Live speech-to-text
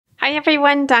Hi,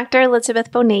 everyone. Dr.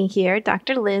 Elizabeth Bonet here.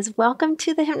 Dr. Liz, welcome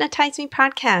to the Hypnotize Me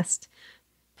podcast.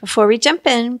 Before we jump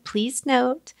in, please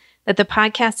note that the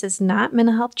podcast is not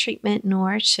mental health treatment,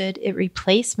 nor should it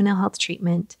replace mental health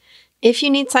treatment. If you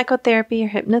need psychotherapy or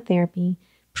hypnotherapy,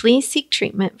 please seek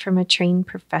treatment from a trained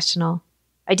professional.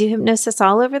 I do hypnosis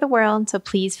all over the world, so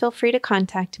please feel free to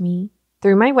contact me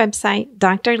through my website,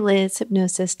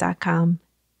 drlizhypnosis.com,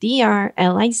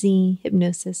 DRLIZ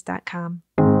hypnosis.com.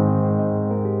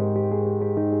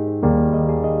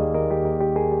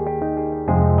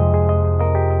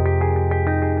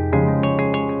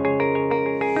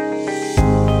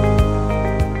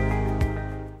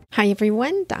 Hi,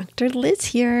 everyone. Dr. Liz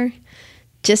here.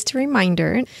 Just a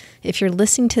reminder, if you're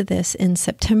listening to this in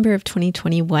September of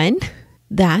 2021,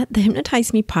 that the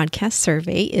Hypnotize Me podcast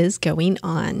survey is going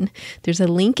on. There's a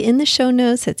link in the show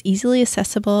notes that's easily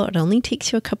accessible. It only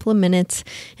takes you a couple of minutes,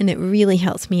 and it really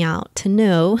helps me out to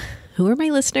know who are my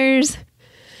listeners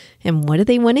and what do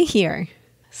they want to hear.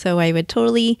 So I would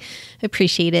totally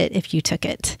appreciate it if you took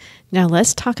it. Now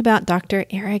let's talk about Dr.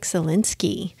 Eric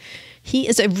Zielinski. He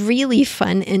is a really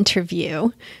fun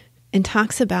interview and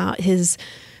talks about his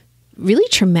really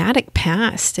traumatic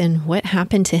past and what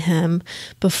happened to him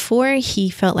before he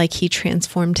felt like he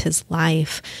transformed his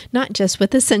life, not just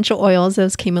with essential oils,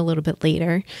 those came a little bit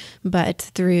later, but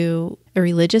through a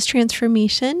religious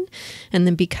transformation and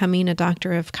then becoming a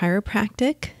doctor of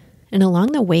chiropractic. And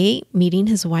along the way, meeting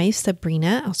his wife,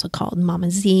 Sabrina, also called Mama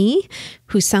Z,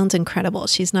 who sounds incredible.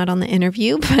 She's not on the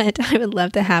interview, but I would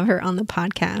love to have her on the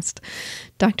podcast.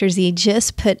 Dr. Z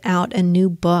just put out a new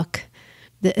book,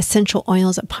 The Essential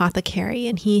Oils Apothecary,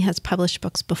 and he has published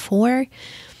books before.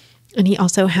 And he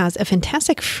also has a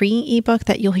fantastic free ebook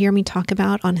that you'll hear me talk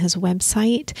about on his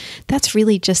website. That's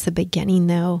really just the beginning,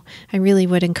 though. I really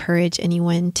would encourage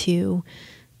anyone to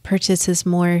purchase his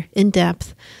more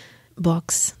in-depth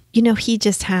books. You know, he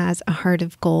just has a heart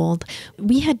of gold.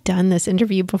 We had done this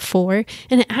interview before,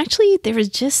 and there was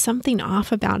just something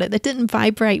off about it that didn't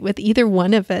vibrate with either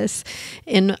one of us.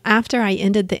 And after I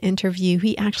ended the interview,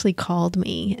 he actually called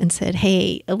me and said,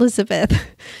 "Hey, Elizabeth,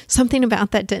 something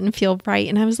about that didn't feel right."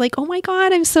 And I was like, "Oh my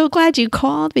God, I'm so glad you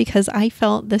called," because I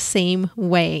felt the same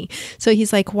way. So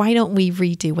he's like, "Why don't we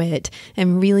redo it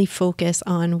and really focus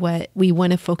on what we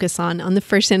want to focus on?" On the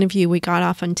first interview, we got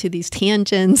off onto these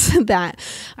tangents that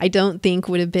I don't think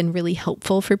would have been really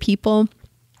helpful for people.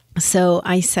 So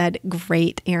I said,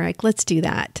 "Great, Eric, let's do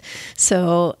that."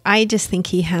 So I just think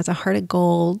he has a heart of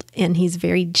gold and he's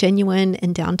very genuine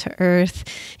and down to earth.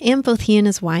 And both he and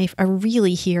his wife are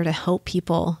really here to help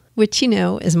people, which, you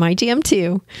know, is my jam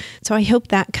too. So I hope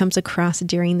that comes across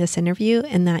during this interview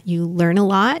and that you learn a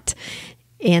lot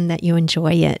and that you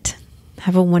enjoy it.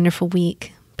 Have a wonderful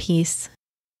week. Peace.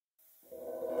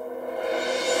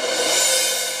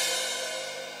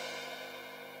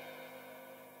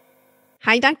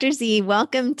 Hi, Dr. Z.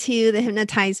 Welcome to the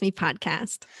Hypnotize Me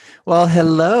podcast. Well,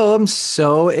 hello. I'm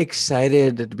so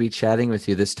excited to be chatting with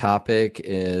you. This topic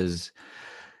is,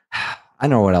 I don't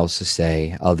know what else to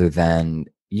say other than,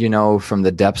 you know, from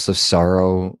the depths of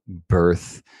sorrow,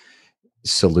 birth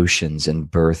solutions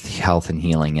and birth health and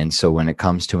healing. And so when it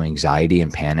comes to anxiety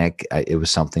and panic, it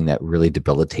was something that really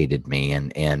debilitated me,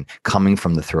 and coming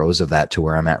from the throes of that to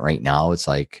where I'm at right now, it's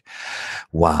like,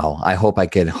 wow, I hope I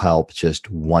could help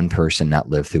just one person not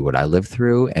live through what I lived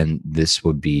through. And this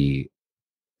would be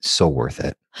so worth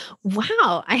it.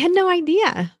 Wow. I had no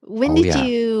idea.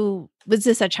 Was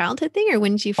this a childhood thing or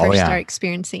when did you first start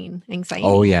experiencing anxiety?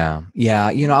 Oh yeah.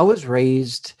 Yeah. You know, I was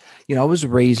raised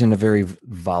in a very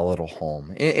volatile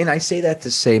home. And I say that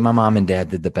to say my mom and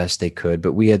dad did the best they could,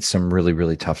 but we had some really,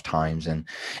 really tough times. And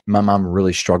my mom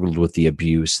really struggled with the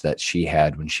abuse that she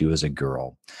had when she was a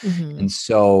girl. Mm-hmm. And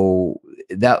so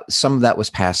some of that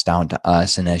was passed down to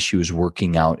us. And as she was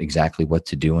working out exactly what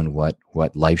to do and what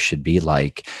life should be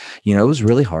like, you know, it was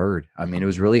really hard. I mean, it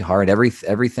was really hard.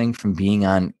 Everything from being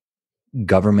on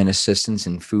government assistance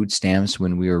and food stamps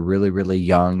when we were really, really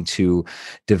young to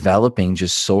developing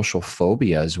just social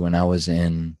phobias when I was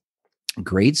in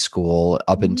grade school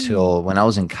up until when I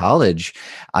was in college.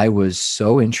 I was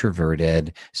so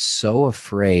introverted, so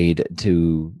afraid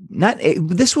to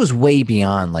this was way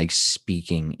beyond like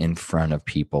speaking in front of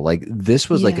people. Like this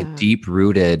was like a deep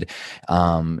rooted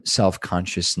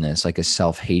self-consciousness, like a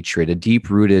self-hatred, a deep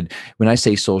rooted, when I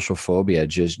say social phobia,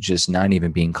 just not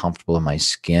even being comfortable in my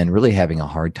skin, really having a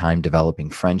hard time developing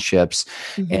friendships.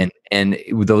 And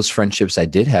those friendships I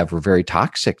did have were very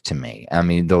toxic to me. I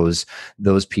mean, those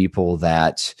people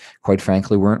that quite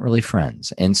frankly weren't really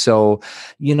friends. And so,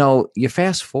 you know, you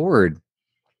fast forward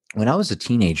when I was a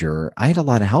teenager, I had a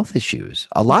lot of health issues,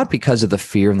 a lot because of the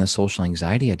fear and the social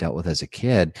anxiety I dealt with as a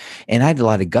kid. And I had a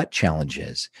lot of gut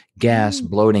challenges, gas, Mm.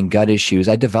 bloating, gut issues.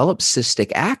 I developed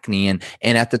cystic acne. And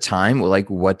at the time, like,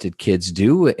 what did kids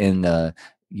do in the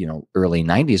early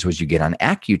 90s was you get on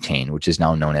Accutane, which is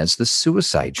now known as the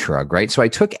suicide drug, right? So I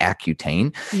took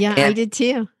Accutane. Yeah, I And did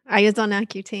too. I was on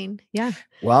Accutane. Yeah.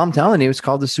 well, I'm telling you, it's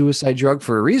called the suicide drug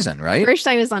for a reason, right? First,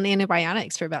 I was on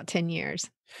antibiotics for about 10 years.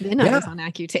 Then I was Yeah, on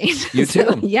Accutane. you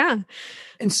So, too. yeah.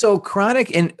 And so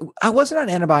chronic, and I wasn't on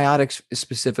antibiotics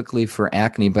specifically for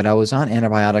acne, but I was on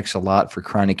antibiotics a lot for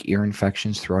chronic ear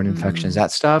infections, throat infections, Mm.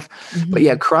 that stuff. But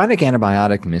yeah, Mhm. chronic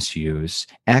antibiotic misuse,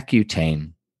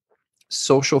 Accutane,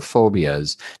 social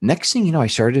phobias. Next thing you know, I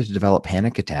started to develop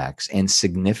panic attacks and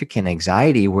significant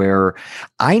anxiety where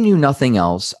I knew nothing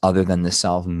else other than to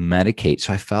self-medicate.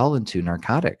 So I fell into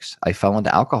narcotics. I fell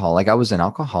into alcohol. Like, I was an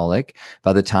alcoholic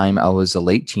by the time I was a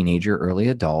late teenager, early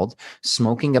adult,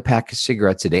 smoking a pack of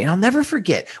cigarettes a day. And I'll never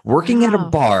forget working at a Wow.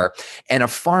 bar and a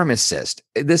pharmacist,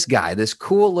 this guy, this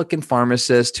cool looking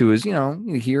pharmacist who was,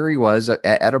 here he was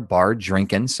at a bar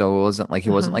drinking. So it wasn't like he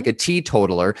wasn't Uh-huh. like a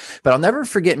teetotaler, but I'll never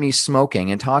forget me smoking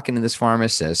and talking to this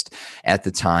pharmacist at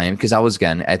the time, because I was,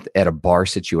 again, at a bar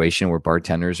situation where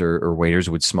bartenders or waiters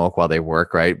would smoke while they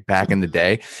work, right? Back in the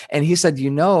day. And he said,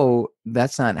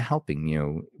 that's not helping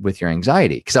you with your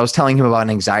anxiety. Because I was telling him about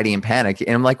anxiety and panic.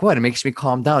 And I'm like, what? It makes me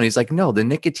calm down. He's like, no, the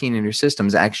nicotine in your system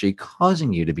is actually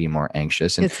causing you to be more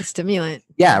anxious. And It's a stimulant.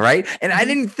 yeah, right. And I Mhm.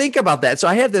 didn't think about that. So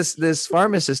I had this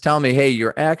pharmacist tell me, hey,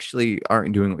 you're actually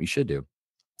aren't doing what you should do.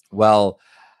 Well,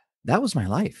 that was my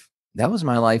life. That was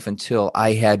my life until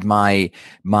I had my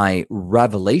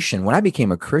revelation when I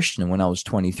became a Christian when I was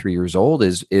 23 years old,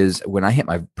 is when I hit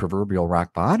my proverbial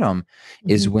rock bottom,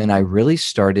 is Mhm. when I really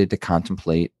started to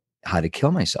contemplate how to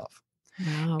kill myself.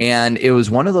 Wow. And it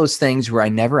was one of those things where I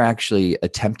never actually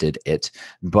attempted it,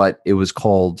 but it was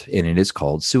called, and it is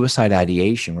called, suicide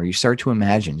ideation, where you start to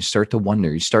imagine, you start to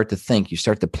wonder, you start to think, you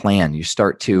start to plan, you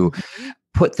start to Mhm.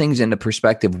 put things into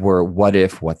perspective where what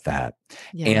if, what that.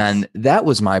 Yes. And that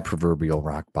was my proverbial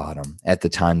rock bottom at the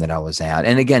time that I was at.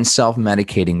 And again,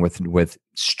 self-medicating with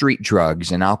street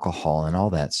drugs and alcohol and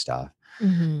all that stuff.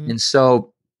 Mhm. And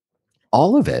so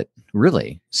all of it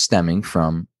really stemming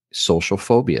from social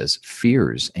phobias,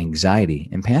 fears, anxiety,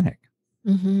 and panic.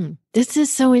 Mhm. This is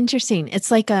so interesting.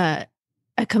 It's like a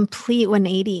complete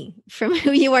 180 from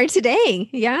who you are today.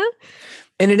 Yeah?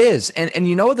 And it is. And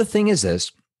the thing is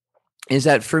this, is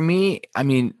that for me, I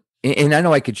mean, and I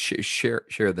know I could share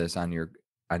this on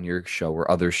your show, where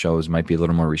other shows might be a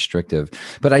little more restrictive,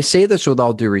 but I say this with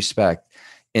all due respect,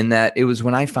 in that it was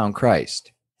when I found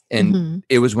Christ, and Mhm.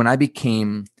 it was when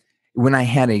when I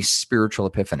had a spiritual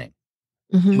epiphany.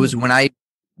 It Mhm. was when I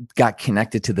got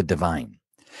connected to the divine.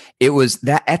 It was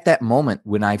that at that moment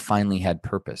when I finally had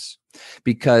purpose,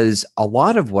 because a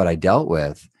lot of what I dealt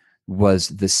with was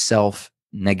the self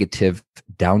negative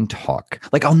down talk.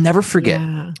 Like, Yeah. I'll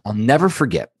never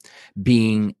forget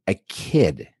being a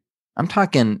kid. I'm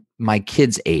talking my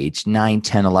kid's age, 9,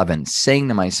 10, 11, saying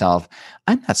to myself,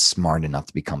 I'm not smart enough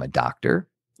to become a doctor.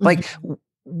 Like,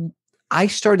 Mhm. I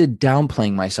started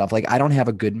downplaying myself. Like, I don't have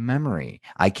a good memory.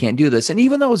 I can't do this. And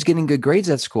even though I was getting good grades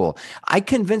at school, I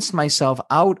convinced myself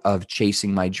out of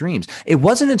chasing my dreams. It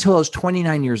wasn't until I was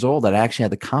 29 years old that I actually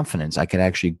had the confidence I could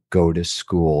actually go to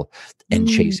school and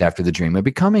Mm. chase after the dream of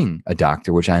becoming a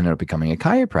doctor, which I ended up becoming a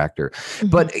chiropractor.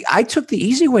 Mhm. But I took the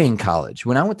easy way in college.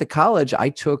 When I went to college, I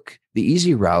took the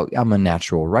easy route. I'm a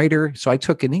natural writer, so I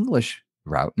took an English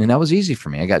route, and that was easy for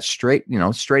me. I got straight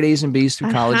A's and B's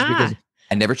through college because Aha.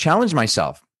 I never challenged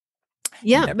myself.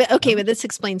 Yeah, Never but okay, but challenged. this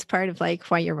explains part of like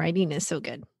why your writing is so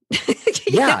good. Yeah,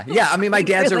 Yeah, yeah. I mean, my like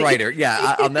dad's a really. writer.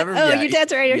 Yeah, I'll never. Oh, Yeah, your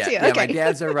dad's a writer yeah, too. yeah. My Okay.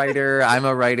 dad's a writer. I'm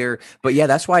a writer. But yeah,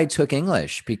 that's why I took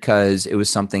English, because it was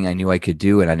something I knew I could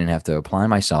do, and I didn't have to apply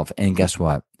myself. And guess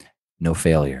what? No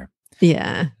failure.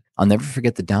 Yeah. I'll never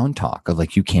forget the down talk of,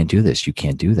 like, you can't do this, you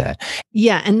can't do that.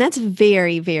 Yeah, and that's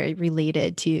very, very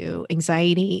related to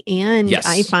anxiety, and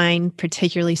I Yes. find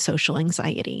particularly social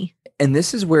anxiety. And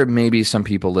this is where maybe some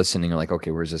people listening are like,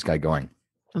 okay, where's this guy going?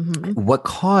 Mhm.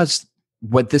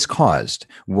 What this caused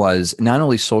was not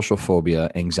only social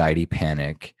phobia, anxiety,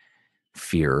 panic,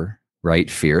 fear, right?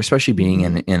 Fear, especially being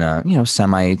in Mhm. a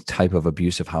semi type of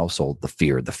abusive household. The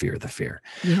fear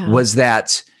Yeah. was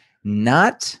that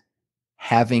not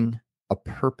having a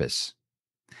purpose,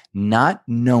 not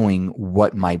knowing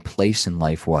what my place in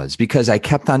life was, because I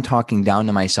kept on talking down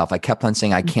to myself. I kept on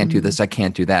saying, I can't do Mhm. this, I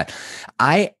can't do that.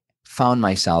 I found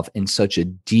myself in such a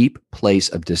deep place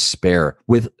of despair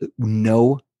with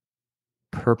no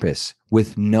purpose,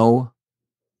 with no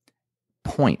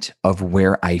point of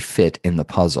where I fit in the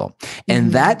puzzle.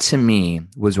 And that to me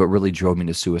was what really drove me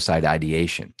to suicide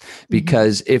ideation.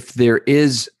 Because if there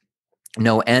is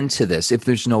no end to this, if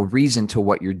there's no reason to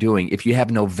what you're doing, if you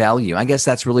have no value, I guess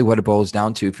that's really what it boils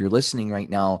down to. If you're listening right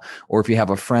now, or if you have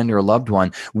a friend or a loved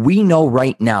one, we know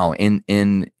right now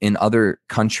in other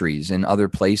countries, in other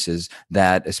places,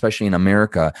 that especially in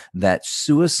America, that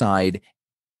suicide,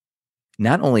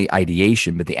 not only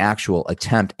ideation, but the actual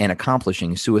attempt and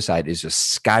accomplishing suicide is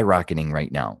just skyrocketing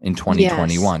right now in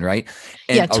 2021, right?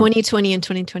 And 2020 and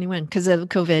 2021 because of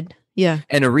COVID. Yeah.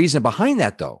 And a reason behind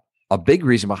that, though, a big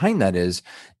reason behind that is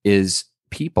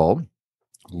people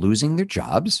losing their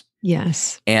jobs.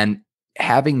 Yes. And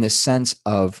having this sense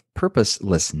of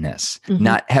purposelessness,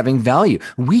 not having value.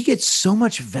 We get so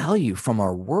much value from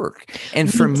our work.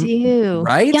 And from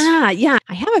right? Yeah. Yeah.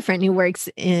 I have a friend who works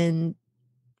in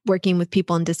working with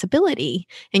people on disability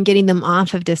and getting them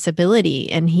off of disability.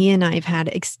 And he and I have had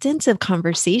extensive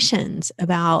conversations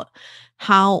about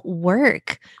how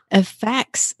work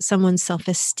affects someone's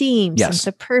self-esteem, sense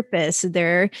of purpose,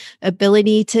 their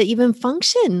ability to even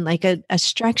function like a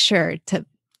structure to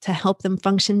help them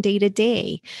function day to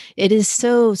day. It is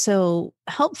so, so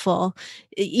helpful,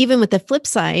 even with the flip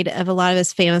side of a lot of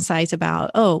us fantasize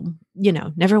about,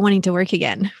 never wanting to work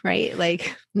again, right?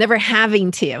 Like never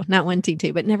having to, not wanting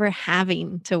to, but never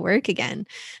having to work again.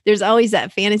 There's always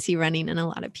that fantasy running in a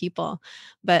lot of people.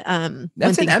 But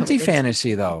that's an empty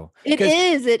fantasy, though. It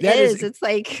is. It's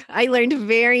like I learned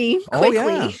very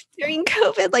quickly during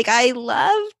COVID. Like I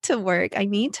love to work. I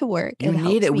need to work. You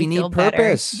need it. We need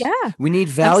purpose. Better. Yeah, we need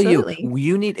value. Absolutely.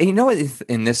 You need. You know what?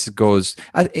 And this goes.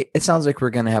 It sounds like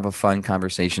we're going to have a fun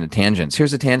conversation of tangents.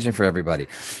 Here's a tangent for everybody.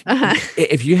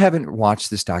 If you haven't watched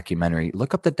this documentary,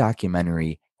 look up the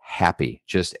documentary Happy.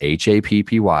 Just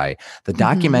HAPPY. The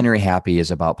documentary Happy is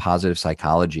about positive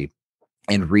psychology.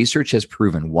 And research has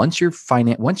proven once your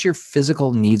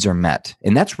physical needs are met,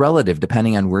 and that's relative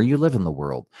depending on where you live in the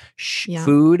world,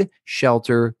 food,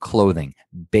 shelter, clothing,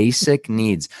 basic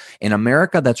needs. In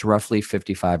America, that's roughly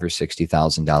 $55,000 or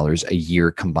 $60,000 a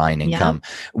year combined income.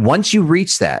 Once you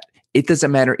reach that, it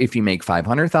doesn't matter if you make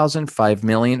 $500,000, $5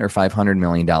 million, or $500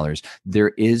 million. There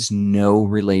is no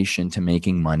relation to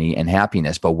making money and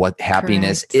happiness. But what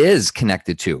happiness is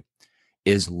connected to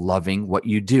is loving what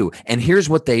you do. And here's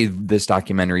what this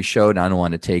documentary showed. I don't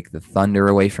want to take the thunder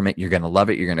away from it. You're going to love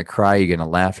it. You're going to cry. You're going to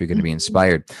laugh. You're going to be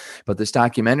inspired. But this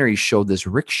documentary showed this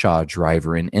rickshaw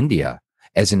driver in India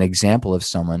as an example of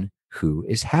someone who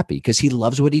is happy because he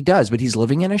loves what he does, but he's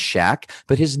living in a shack,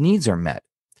 but his needs are met.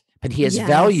 But he has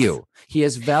value. He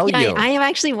has value. Yeah, I have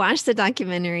actually watched the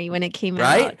documentary when it came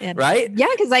out. Right? Yeah,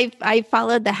 because I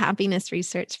followed the happiness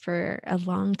research for a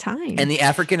long time. And the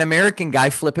African-American guy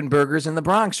flipping burgers in the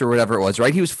Bronx or whatever it was,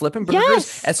 right? He was flipping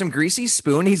burgers at some greasy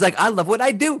spoon. He's like, I love what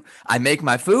I do. I make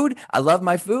my food. I love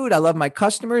my food. I love my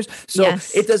customers. So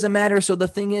it doesn't matter. So the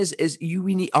thing is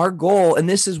we need our goal. And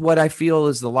this is what I feel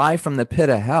is the lie from the pit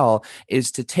of hell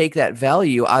is to take that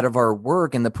value out of our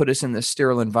work and to put us in this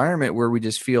sterile environment where we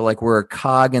just feel like we're a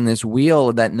cog in this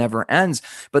wheel that never ends.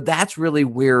 But that's really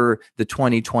where the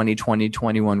 2020,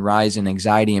 2021 rise in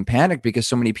anxiety and panic, because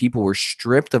so many people were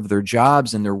stripped of their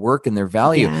jobs and their work and their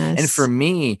value. And for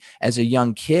me, as a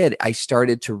young kid, I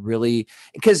started to really,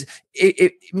 because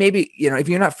it maybe, if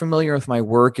you're not familiar with my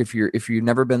work, if you've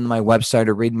never been to my website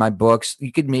or read my books,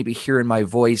 you could maybe hear in my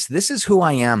voice, this is who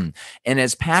I am. And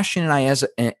as passionate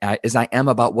as I am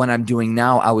about what I'm doing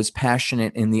now, I was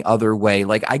passionate in the other way.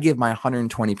 Like I give my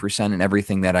 120% in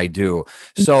everything that I do.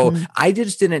 So I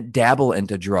just didn't dabble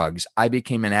into drugs. I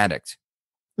became an addict.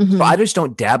 So I just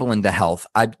don't dabble into health.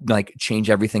 I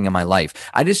change everything in my life.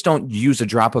 I just don't use a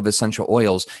drop of essential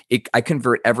oils. I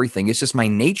convert everything. It's just my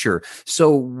nature.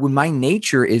 So when my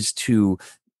nature is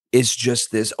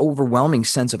just this overwhelming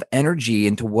sense of energy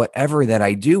into whatever that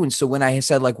I do. And so when I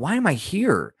said why am I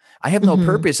here? I have no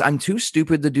purpose. I'm too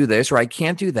stupid to do this, or I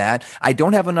can't do that. I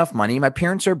don't have enough money. My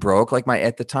parents are broke.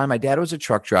 At the time, my dad was a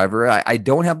truck driver. I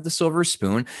don't have the silver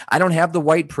spoon. I don't have the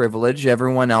white privilege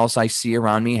everyone else I see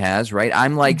around me has, right?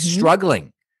 I'm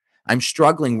struggling. I'm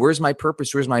struggling. Where's my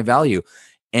purpose? Where's my value?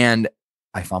 And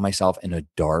I found myself in a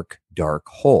dark, dark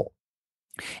hole.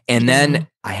 And then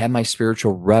I had my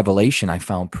spiritual revelation. I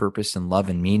found purpose and love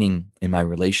and meaning in my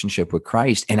relationship with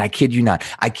Christ. And I kid you not.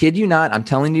 I'm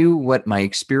telling you what my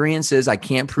experience is. I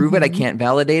can't prove it. I can't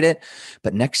validate it.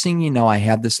 But next thing you know, I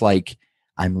had this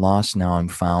I'm lost now, I'm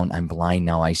found, I'm blind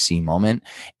now, I see moment.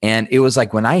 And it was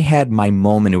when I had my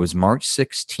moment, it was March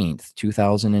 16th,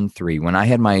 2003, when I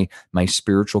had my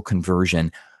spiritual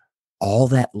conversion, all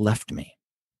that left me.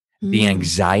 The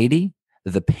anxiety,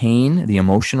 the pain, the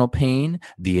emotional pain,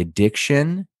 the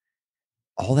addiction,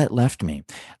 all that left me.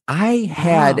 I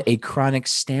had Wow. a chronic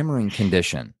stammering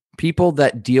condition. People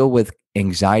that deal with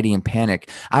anxiety and panic,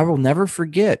 I will never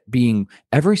forget being,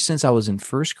 ever since I was in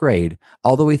first grade,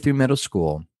 all the way through middle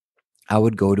school, I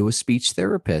would go to a speech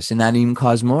therapist, and that even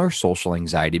caused more social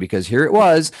anxiety because here it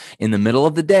was in the middle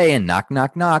of the day and knock,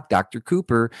 knock, knock. Dr.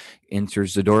 Cooper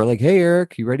enters the door like, hey,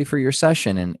 Eric, you ready for your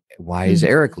session? And why is Mhm.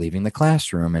 Eric leaving the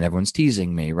classroom? And everyone's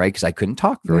teasing me, right? Because I couldn't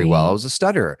talk very well. I Right. was a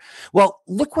stutterer. Well,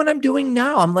 look what I'm doing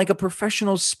now. I'm like a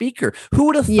professional speaker. Who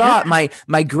would have Yeah. thought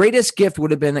my greatest gift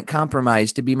would have been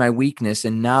compromised to be my weakness?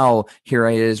 And now here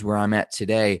I is where I'm at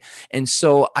today. And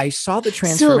so I saw the So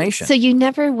transformation. you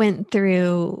never went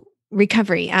through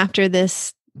recovery after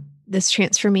this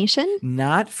transformation?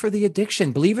 Not for the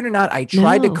addiction. Believe it or not, I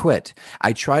tried to No. quit.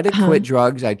 I tried to Uh-huh. quit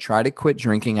drugs. I tried to quit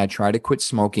drinking. I tried to quit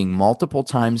smoking multiple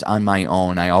times on my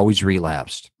own. I always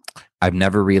relapsed. I've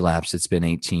never relapsed. It's been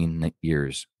 18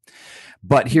 years.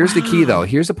 But here's the key, though. Wow.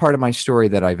 Here's a part of my story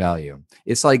that I value.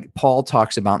 It's like Paul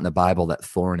talks about in the Bible, that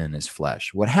thorn in his flesh.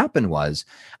 What happened was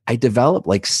I developed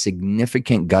like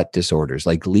significant gut disorders,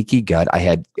 like leaky gut. I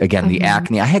had, again, the Uh-huh.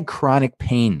 acne. I had chronic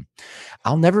pain.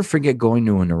 I'll never forget going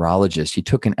to a neurologist. He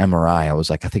took an MRI. I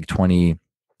was like, I think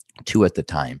 22 at the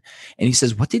time. And he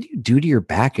says, what did you do to your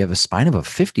back? You have a spine of a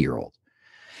 50-year-old.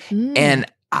 Mm. And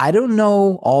I don't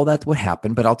know all that what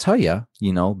happened, but I'll tell you,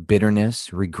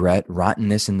 bitterness, regret,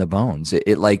 rottenness in the bones.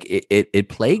 It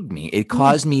plagued me. It Mm.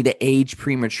 caused me to age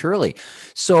prematurely.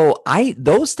 So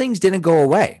those things didn't go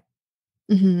away.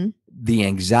 Mhm. The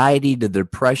anxiety, the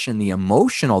depression, the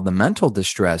emotional, the mental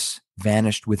distress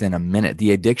vanished within a minute.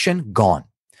 The addiction, gone.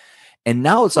 And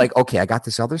now it's Huh. like, okay, I got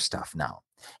this other stuff now.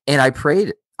 And I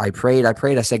prayed.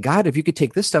 I said, God, if you could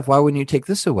take this stuff, why wouldn't you take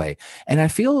this away? And I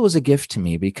feel it was a gift to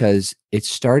me because it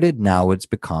started now, it's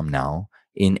become now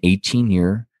an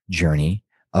 18-year journey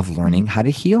of learning Mhm. how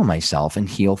to heal myself and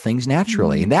heal things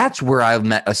naturally. And Mm. that's where I've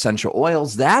met essential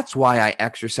oils. That's why I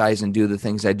exercise and do the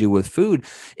things I do with food,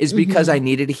 is because I Mhm.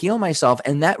 needed to heal myself.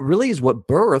 And that really is what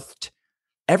birthed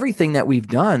everything that we've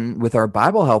done with our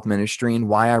Bible health ministry and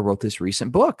why I wrote this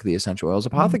recent book, The Essential Oils Mhm.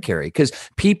 Apothecary, because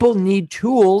people need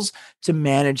tools to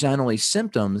manage not only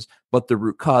symptoms, but the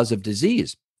root cause of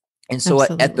disease. And so at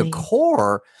the Absolutely.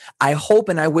 core, I hope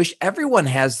and I wish everyone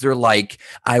has their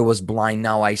I was blind,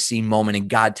 now I see moment, and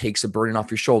God takes a burden off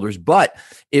your shoulders. But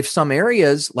if some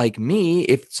areas like me,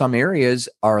 if some areas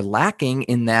are lacking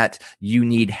in that you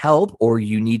need help or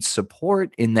you need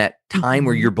support in that time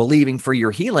where Mhm. you're believing for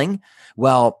your healing,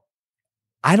 well,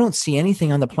 I don't see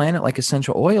anything on the planet like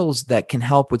essential oils that can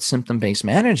help with symptom-based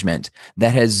management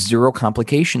that has zero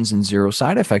complications and zero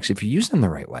side effects if you use them the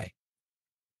right way.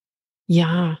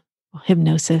 Yeah. Well,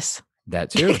 hypnosis.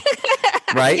 That too.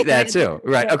 Right? I That too.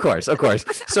 Right. yeah. Of course. Of course.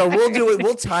 So we'll do it.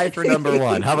 We'll tie for number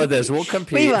one. How about this? We'll We will.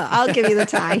 compete. I'll give you the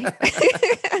tie.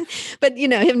 But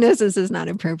hypnosis is not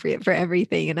appropriate for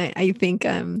everything. And I think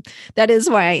that is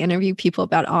why I interview people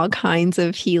about all kinds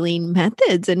of healing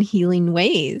methods and healing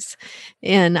ways.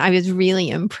 And I was really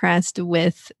impressed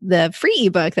with the free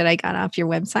ebook that I got off your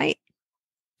website.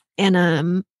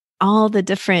 And all the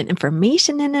different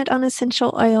information in it on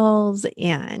essential oils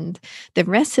and the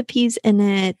recipes in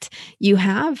it. You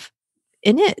have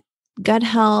in it gut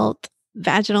health,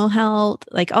 vaginal health,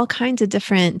 like all kinds of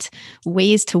different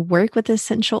ways to work with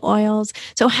essential oils.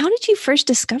 So, how did you first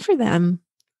discover them?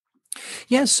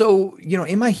 Yeah. So,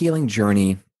 in my healing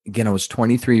journey, again, I was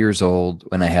 23 years old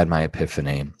when I had my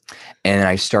epiphany, and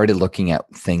I started looking at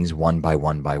things one by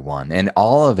one by one. And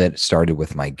all of it started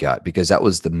with my gut because that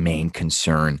was the main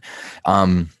concern.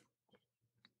 Um,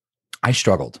 I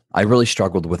struggled. I really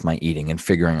struggled with my eating and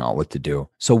figuring out what to do.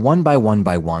 So one by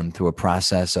one, through a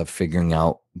process of figuring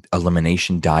out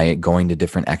elimination diet, going to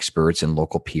different experts and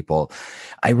local people,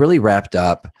 I really wrapped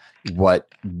up what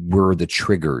were the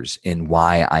triggers in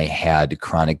why I had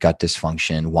chronic gut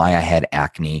dysfunction, why I had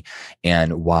acne,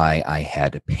 and why I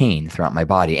had pain throughout my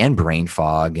body and brain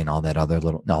fog and all that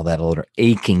other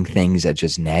aching things that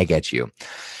just nag at you.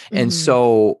 And Mhm.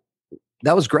 so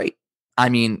that was great. I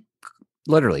mean,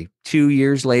 literally 2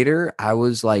 years later, I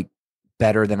was like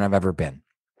better than I've ever been.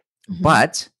 Mhm.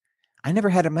 But I never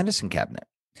had a medicine cabinet,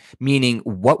 meaning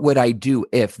what would I do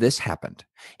if this happened?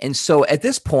 And so at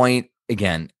this point,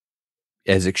 again,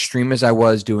 as extreme as I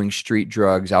was doing street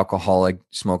drugs, alcoholic,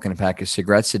 smoking a pack of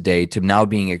cigarettes a day, to now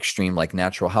being extreme like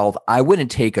natural health, I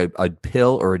wouldn't take a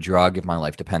pill or a drug if my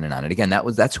life depended on it. Again,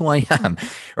 that's who I am,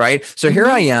 right? So here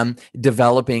I Mhm. am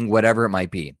developing whatever it might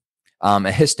be. A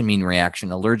histamine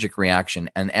reaction, allergic reaction,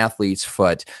 an athlete's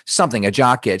foot, something, a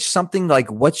jock itch, something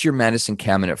like what's your medicine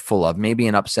cabinet full of? Maybe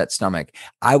an upset stomach.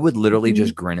 I would literally Mhm.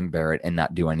 just grin and bear it and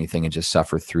not do anything and just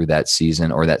suffer through that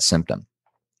season or that symptom.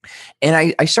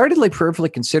 And I started like prayerfully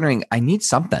considering I need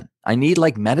something. I need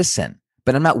like medicine,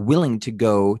 but I'm not willing to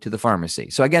go to the pharmacy.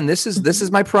 So again, this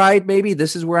is my pride. Maybe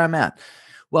this is where I'm at.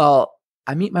 Well,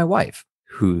 I meet my wife,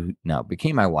 who now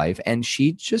became my wife, and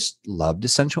she just loved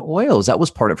essential oils. That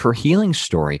was part of her healing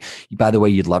story. By the way,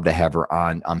 you'd love to have her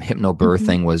on.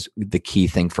 Hypnobirthing was the key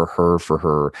thing for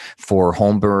her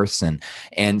home births.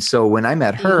 And so when I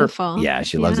met her, Beautiful. yeah,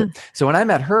 she loves it. So when I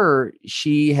met her,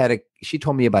 she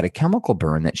told me about a chemical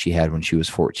burn that she had when she was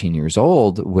 14 years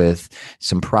old with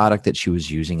some product that she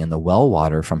was using in the well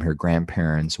water from her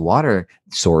grandparents' water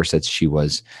source that she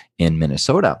was in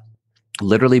Minnesota.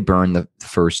 Literally burned the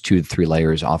first 2 to 3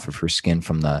 layers off of her skin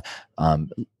from the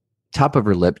top of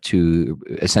her lip to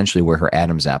essentially where her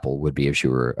Adam's apple would be if she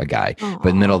were a guy, but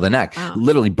in the middle of the neck,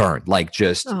 literally burned, like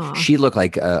just, she looked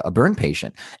like a burn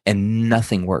patient, and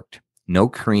nothing worked. No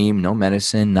cream, no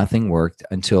medicine, nothing worked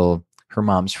until her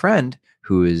mom's friend,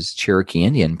 who is Cherokee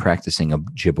Indian practicing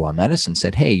Ojibwa medicine,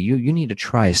 said, hey, you need to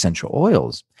try essential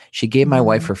oils. She gave my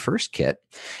wife her first kit,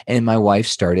 and my wife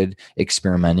started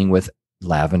experimenting with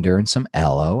lavender and some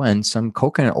aloe and some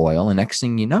coconut oil. And next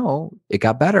thing you know, it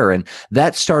got better. And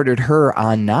that started her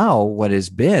on now what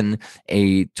has been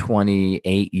a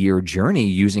 28-year journey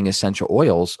using essential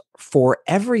oils for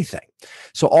everything.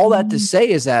 So all that to say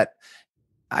is that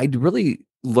I really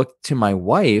looked to my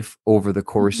wife over the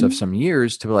course of some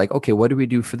years to be like, okay, what do we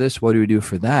do for this? What do we do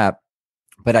for that?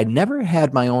 But I never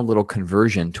had my own little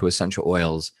conversion to essential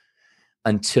oils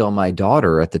until my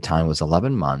daughter at the time was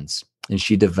 11 months. And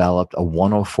she developed a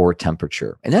 104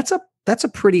 temperature. And that's a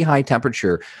pretty high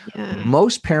temperature. Yeah.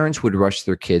 Most parents would rush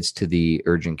their kids to the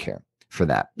urgent care for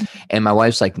that. And my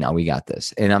wife's like, no, we got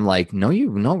this. And I'm like, no,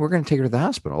 we're going to take her to the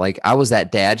hospital. Like, I was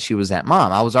that dad. She was that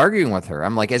mom. I was arguing with her.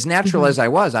 I'm like, as natural as I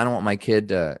was, I don't want my kid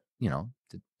to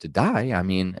die. I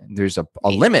mean, there's a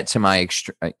limit to my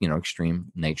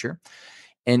extreme nature.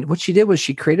 And what she did was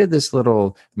she created this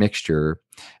little mixture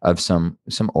of some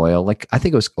oil, like I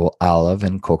think it was olive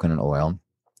and coconut oil,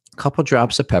 a couple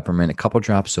drops of peppermint, a couple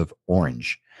drops of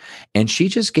orange. And she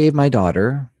just gave my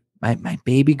daughter, my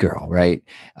baby girl, right,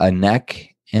 a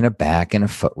neck and a back and a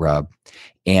foot rub.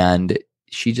 And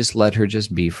she just let her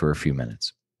just be for a few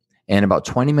minutes. And about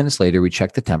 20 minutes later, we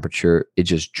checked the temperature. It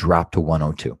just dropped to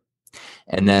 102.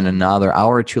 And then another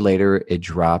hour or two later, it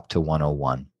dropped to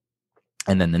 101.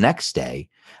 And then the next day,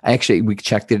 we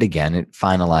checked it again. It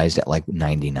finalized at like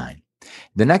 99.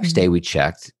 The next day we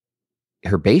checked,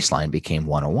 her baseline became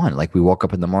 101. Like, we woke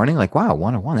up in the morning like, wow,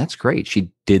 101, that's great.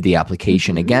 She did the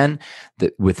application again.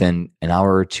 Within an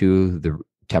hour or two, the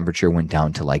temperature went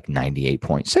down to like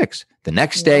 98.6. The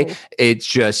next day, it's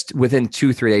just within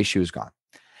 2-3 days, she was gone.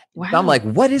 Wow. I'm like,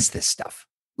 what is this stuff?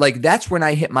 Like, that's when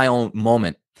I hit my own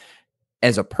moment.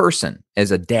 As a person,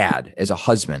 as a dad, as a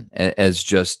husband, as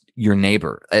just your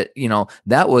neighbor,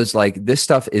 that was like, this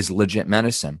stuff is legit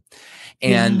medicine.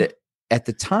 And at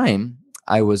the time,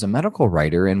 I was a medical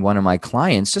writer, and one of my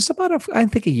clients, just about I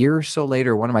think a year or so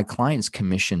later, one of my clients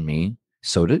commissioned me,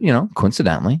 so did,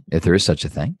 coincidentally, if there is such a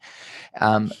thing,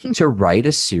 to write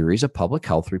a series of public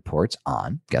health reports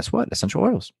on, guess what, essential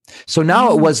oils. So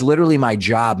now it was literally my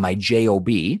job, my job,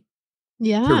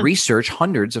 to research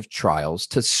hundreds of trials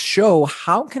to show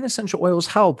how can essential oils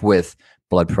help with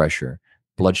blood pressure,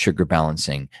 blood sugar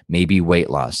balancing, maybe weight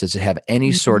loss. Does it have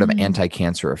any sort of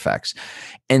anti-cancer effects?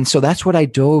 And so that's what I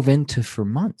dove into for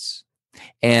months.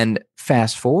 And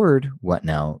fast forward,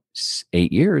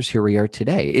 8 years, here we are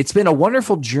today. It's been a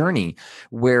wonderful journey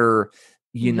where,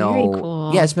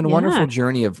 cool. It's been a wonderful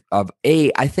journey of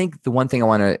I think the one thing I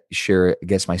want to share, I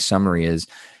guess my summary is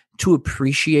to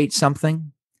appreciate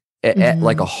something at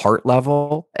like a heart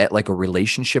level, at like a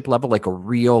relationship level, like a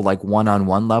real, like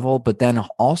one-on-one level, but then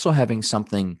also having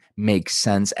something make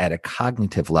sense at a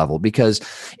cognitive level, because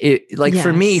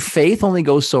for me, faith only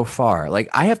goes so far. Like,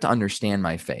 I have to understand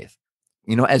my faith.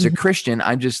 As a Christian,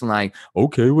 I'm just like,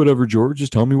 okay, whatever, George,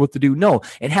 just tell me what to do. No,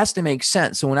 it has to make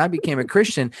sense. So when I became a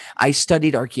Christian, I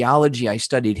studied archaeology, I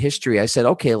studied history. I said,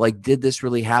 okay, like, did this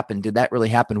really happen? Did that really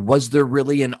happen? Was there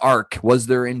really an ark? Was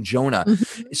there in Jonah?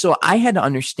 So I had to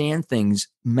understand things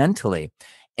mentally.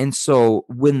 And so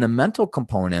when the mental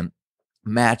component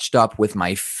matched up with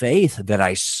my faith that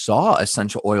I saw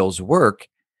essential oils work,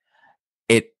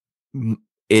 it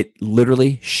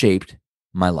literally shaped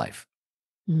my life.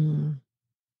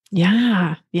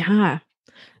 Yeah.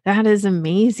 That is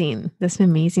amazing. That's an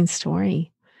amazing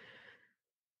story.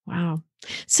 Wow.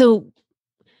 So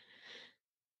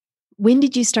when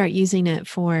did you start using it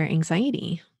for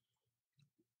anxiety?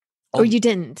 Or you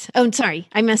didn't? Oh, sorry.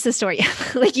 I missed the story.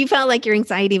 Like, you felt like your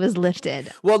anxiety was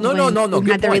lifted. Well, no. You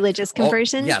had the religious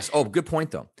conversion? Yes. Oh, good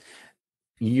point though.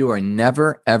 You are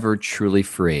never, ever truly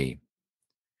free.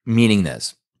 Meaning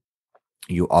this,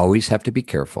 you always have to be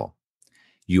careful.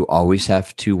 You always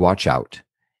have to watch out,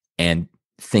 and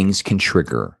things can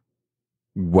trigger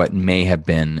what may have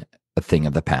been a thing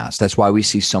of the past. That's why we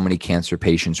see so many cancer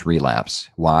patients relapse.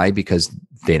 Why? Because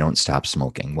they don't stop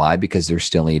smoking. Why? Because they're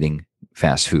still eating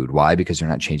fast food. Why? Because they're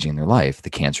not changing their life. The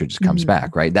cancer just comes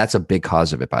back, right? That's a big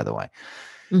cause of it, by the way.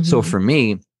 So for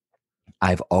me,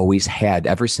 I've always had,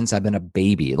 ever since I've been a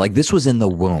baby, like this was in the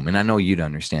womb. And I know you'd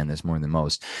understand this more than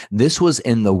most. This was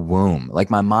in the womb.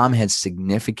 Like my mom had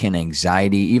significant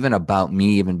anxiety, even about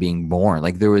me even being born.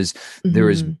 Like there was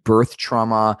birth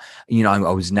trauma. You know,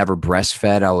 I was never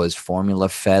breastfed. I was formula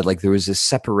fed. Like there was this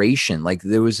separation. Like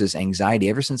there was this anxiety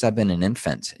ever since I've been an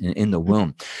infant in the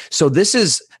womb. So this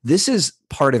is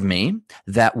part of me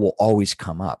that will always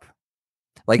come up.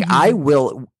 Like I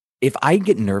will. If I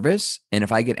get nervous and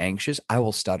if I get anxious, I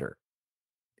will stutter.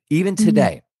 Even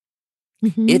today,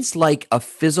 it's like a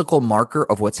physical marker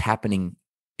of what's happening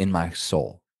in my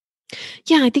soul.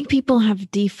 Yeah, I think people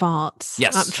have defaults.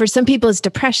 Yes. For some people, it's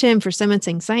depression. For some, it's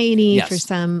anxiety. Yes. For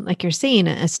some, like you're saying,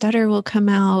 a stutter will come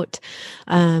out.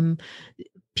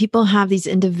 People have these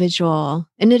individual,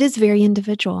 and it is very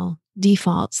individual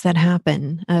defaults that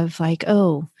happen of like,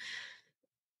 oh,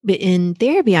 but in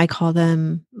therapy, I call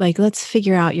them like, let's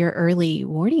figure out your early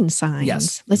warning signs.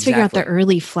 Yes, let's figure out the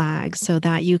early flags so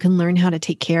that you can learn how to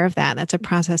take care of that. That's a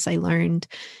process I learned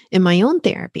in my own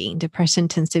therapy. Depression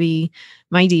tends to be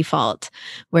my default,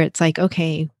 where it's like,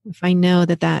 okay, if I know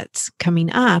that that's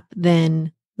coming up,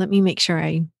 then let me make sure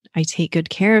I take good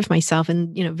care of myself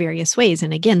in, various ways.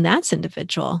 And again, that's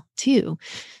individual too.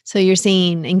 So you're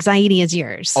saying anxiety is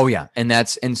yours. Oh yeah.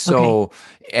 And so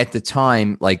at the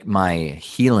time, like my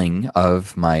healing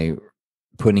of my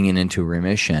putting it into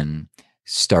remission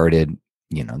started,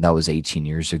 that was 18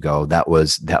 years ago. That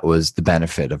was the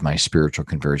benefit of my spiritual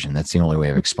conversion. That's the only way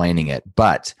of explaining it.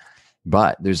 But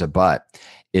there's a but,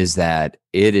 is that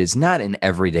it is not an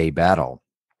everyday battle.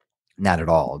 Not at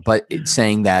all. But it's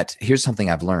saying that here's something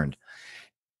I've learned.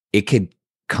 It could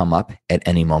come up at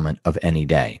any moment of any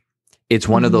day. It's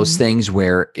one of those things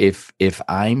where if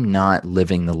I'm not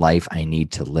living the life I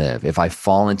need to live, if I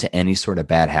fall into any sort of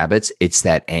bad habits, it's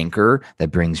that anchor that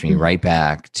brings me right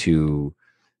back to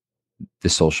the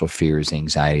social fears,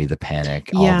 anxiety, the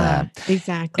panic, all that.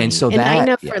 Exactly. And so I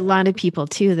know for a lot of people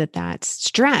too, that's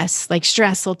stress. Like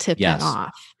stress will tip that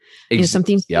off.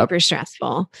 Something super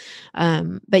stressful.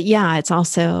 But yeah, it's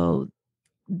also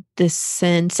this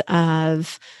sense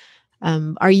of,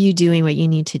 are you doing what you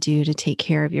need to do to take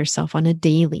care of yourself on a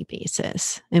daily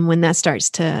basis? And when that starts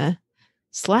to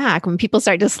slack, when people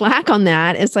start to slack on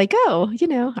that, it's like, oh,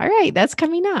 all right, that's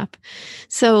coming up.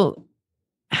 So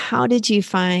how did you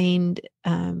find,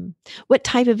 what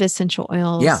type of essential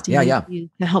oils do you use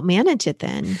to help manage it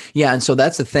then? Yeah. And so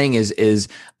that's the thing is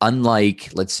unlike,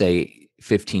 let's say,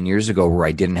 15 years ago where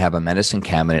I didn't have a medicine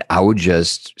cabinet, I would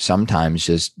sometimes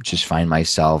just find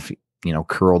myself,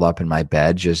 curled up in my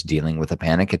bed, just dealing with a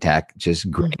panic attack,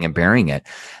 just grinning and bearing it.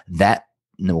 That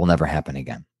will never happen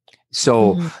again.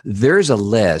 So there's a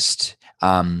list.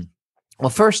 Well,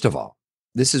 first of all,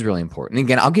 this is really important. And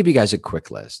again, I'll give you guys a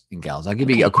quick list, and gals. I'll give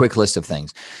you a quick list of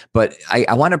things. But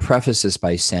I want to preface this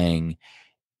by saying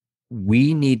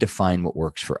we need to find what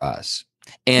works for us.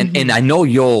 And I know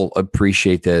you'll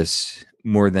appreciate this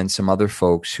more than some other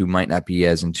folks who might not be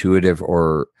as intuitive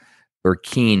or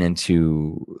keen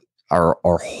into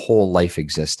our whole life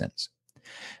existence.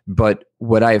 But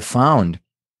what I have found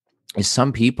is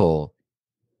some people,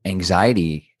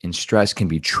 anxiety and stress can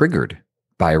be triggered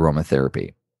by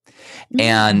aromatherapy.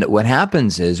 And what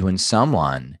happens is when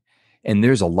someone, and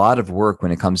there's a lot of work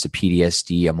when it comes to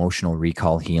PTSD, emotional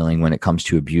recall healing, when it comes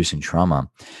to abuse and trauma,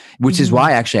 which is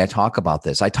why actually I talk about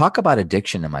this. I talk about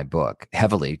addiction in my book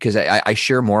heavily because I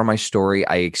share more of my story.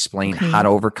 I explain how to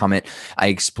overcome it. I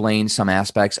explain some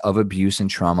aspects of abuse and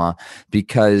trauma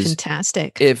because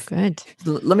fantastic.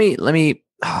 Let me,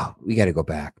 we got to go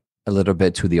back a little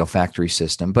bit to the olfactory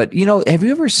system. But, have you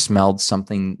ever smelled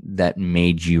something that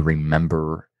made you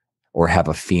remember or have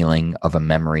a feeling of a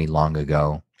memory long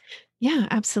ago? Yeah,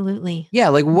 absolutely. Yeah.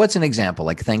 Like what's an example?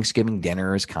 Like Thanksgiving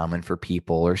dinner is common for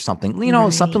people or something,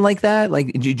 something like that.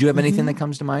 Like, do you have anything that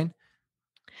comes to mind?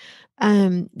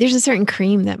 There's a certain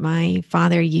cream that my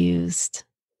father used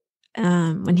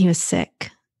when he was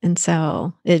sick. And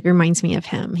so it reminds me of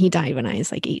him. He died when I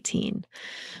was like 18.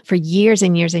 For years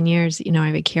and years and years,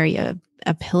 I would carry a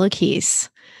pillowcase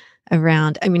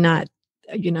around. I mean, not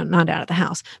out of the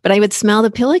house, but I would smell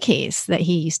the pillowcase that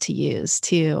he used to use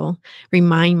to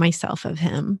remind myself of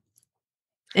him.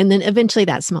 And then eventually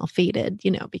that smell faded,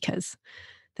 because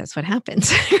that's what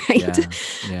happens, right? Yeah.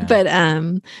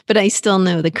 Yeah. But I still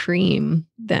know the cream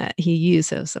that he used.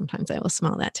 So sometimes I will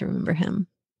smell that to remember him.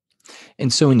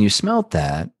 And so when you smelt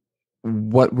that,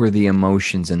 what were the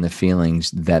emotions and the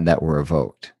feelings that were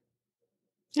evoked?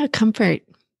 Yeah, comfort.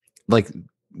 Like,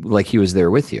 like he was there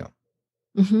with you.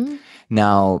 Hmm.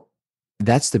 Now,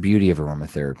 that's the beauty of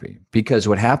aromatherapy, because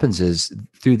what happens is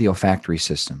through the olfactory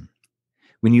system,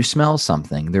 when you smell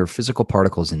something, there are physical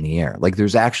particles in the air. Like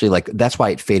there's actually that's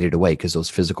why it faded away, because those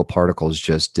physical particles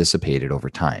just dissipated over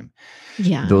time.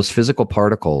 Yeah. Those physical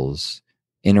particles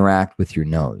interact with your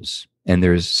nose. And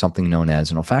there's something known as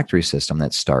an olfactory system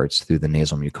that starts through the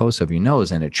nasal mucosa of your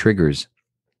nose, and it triggers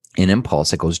an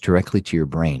impulse that goes directly to your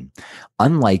brain.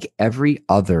 Unlike every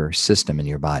other system in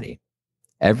your body,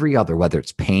 every other, whether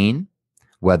it's pain,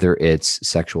 whether it's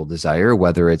sexual desire,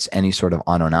 whether it's any sort of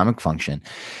autonomic function,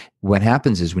 what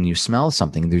happens is when you smell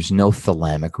something, there's no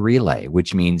thalamic relay,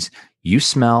 which means you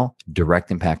smell,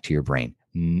 direct impact to your brain,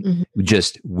 Hmm.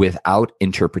 just without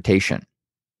interpretation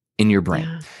in your brain.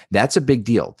 Yeah. That's a big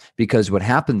deal, because what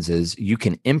happens is you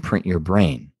can imprint your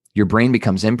brain. Your brain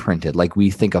becomes imprinted. Like we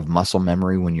think of muscle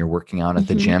memory when you're working out at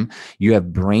the Hmm. gym. You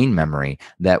have brain memory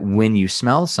that when you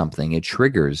smell something, it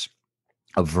triggers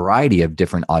a variety of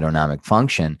different autonomic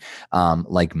function,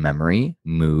 like memory,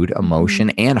 mood, emotion,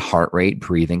 Hmm. and heart rate,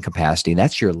 breathing capacity.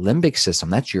 That's your limbic system.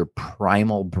 That's your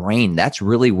primal brain. That's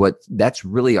really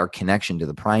our connection to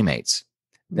the primates.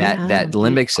 Yeah. That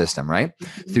limbic system, right?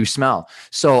 Mhm. Through smell.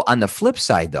 So on the flip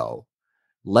side, though,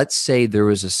 let's say there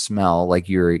was a smell like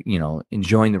you're,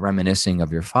 enjoying the reminiscing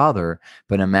of your father,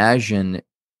 but imagine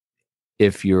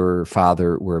if your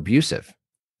father were abusive,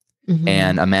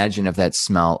 and Mhm. imagine if that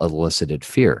smell elicited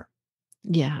fear.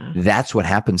 Yeah. That's what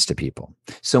happens to people.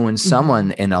 So when Mhm.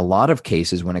 someone, in a lot of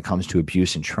cases, when it comes to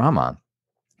abuse and trauma,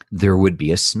 there would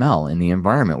be a smell in the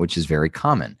environment, which is very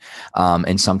common.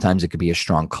 And sometimes it could be a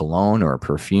strong cologne or a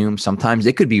perfume. Sometimes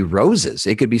it could be roses.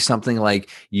 It could be something like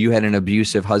you had an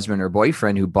abusive husband or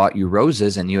boyfriend who bought you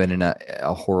roses, and you had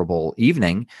a horrible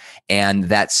evening. And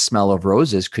that smell of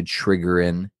roses could trigger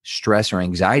in stress or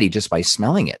anxiety just by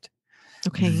smelling it.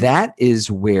 Okay. That is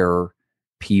where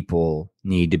people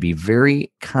need to be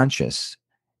very conscious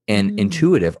and Mm.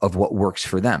 intuitive of what works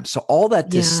for them. So all that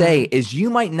to say Yeah. is you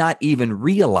might not even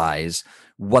realize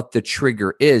what the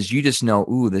trigger is. You just know,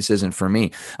 ooh, this isn't for me.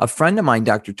 A friend of mine,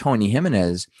 Dr. Tony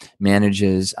Jimenez,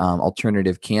 manages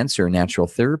alternative cancer natural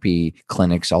therapy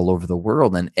clinics all over the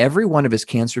world. And every one of his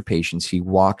cancer patients, he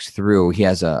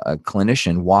has a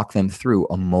clinician walk them through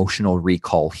emotional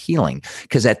recall healing.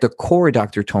 Because at the core,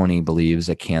 Dr. Tony believes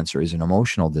that cancer is an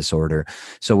emotional disorder.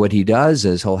 So what he does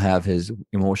is he'll have his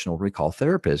emotional recall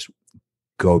therapist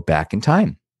go back in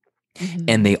time.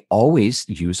 And Mhm. they always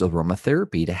use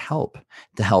aromatherapy to help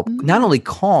not Mm. only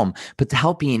calm, but to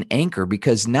help be an anchor.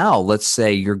 Because now, let's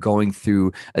say you're going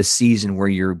through a season where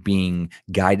you're being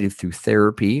guided through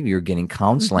therapy, you're getting Mhm.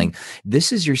 counseling.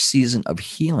 This is your season of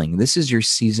healing. This is your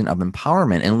season of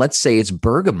empowerment. And let's say it's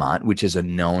bergamot, which is a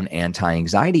known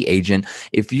anti-anxiety agent.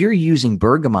 If you're using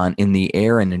bergamot in the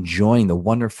air and enjoying the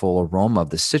wonderful aroma of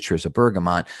the citrus of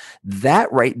bergamot,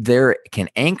 that right there can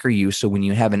anchor you. So when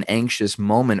you have an anxious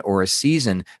moment or a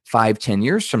season 5-10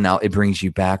 years from now, it brings you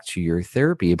back to your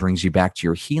therapy. It brings you back to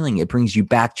your healing. It brings you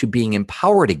back to being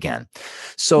empowered again.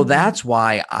 So Mhm. that's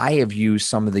why I have used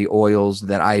some of the oils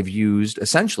that I've used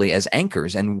essentially as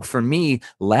anchors. And for me,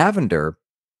 lavender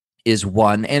is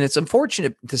one. And it's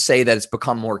unfortunate to say that it's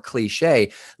become more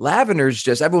cliche. Lavender's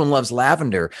just, everyone loves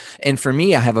lavender. And for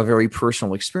me, I have a very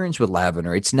personal experience with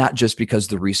lavender. It's not just because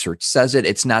the research says it.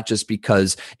 It's not just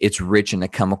because it's rich in a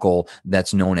chemical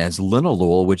that's known as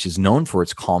linalool, which is known for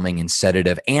its calming and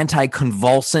sedative,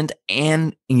 anticonvulsant,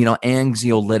 and,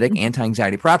 anxiolytic, Mhm.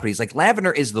 anti-anxiety properties. Like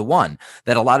lavender is the one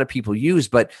that a lot of people use.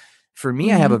 But for me,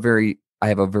 Mhm. I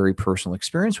have a very personal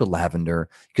experience with lavender,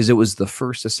 because it was the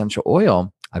first essential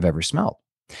oil I've ever smelled.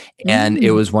 And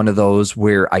it Mm. was one of those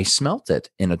where I smelt it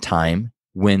in a time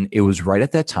when it was right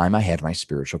at that time I had my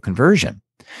spiritual conversion.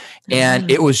 And Ah.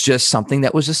 it was just something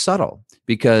that was just subtle,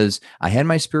 because I had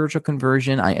my spiritual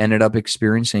conversion. I ended up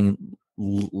experiencing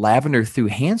lavender through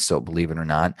hand soap, believe it or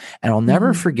not. And I'll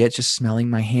never Mhm. forget just smelling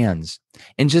my hands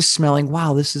and just smelling,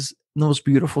 wow, this is the most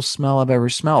beautiful smell I've ever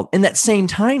smelled. In that same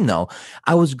time, though,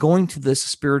 I was going to this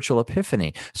spiritual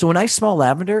epiphany. So when I smell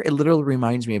lavender, it literally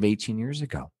reminds me of 18 years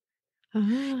ago.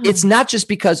 It's Ah. not just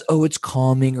because, oh, it's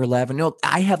calming or lavender. No,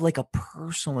 I have like a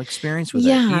personal experience with it.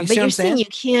 Yeah, You but see what you're I'm saying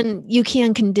saying? you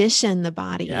can condition the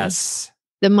body, Yes.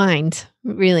 the mind,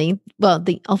 really. Well,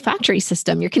 the olfactory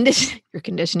system, you're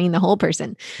conditioning the whole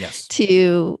person Yes.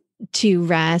 to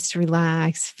rest,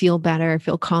 relax, feel better,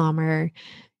 feel calmer.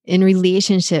 in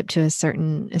relationship to a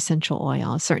certain essential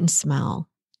oil, a certain smell.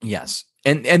 Yes.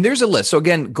 And there's a list. So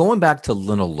again, going back to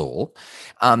linalool,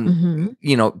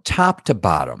 Mm-hmm. top to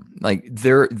bottom, like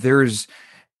there's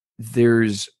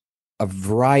a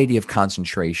variety of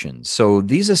concentrations. So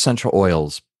these essential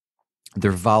oils,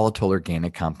 they're volatile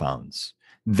organic compounds.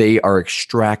 They are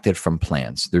extracted from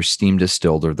plants. They're steam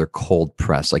distilled or they're cold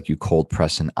pressed, like you cold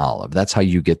press an olive. That's how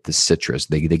you get the citrus.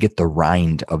 They get the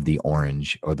rind of the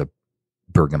orange or the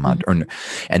bergamot,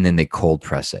 and then they cold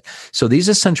press it. So these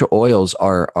essential oils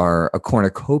are a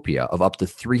cornucopia of up to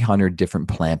 300 different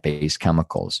plant-based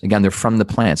chemicals. Again, they're from the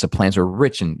plants. The plants are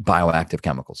rich in bioactive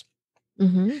chemicals.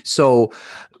 Mm-hmm. So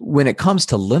when it comes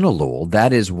to linalool,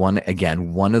 that is one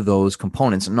of those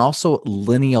components, and also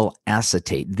lineal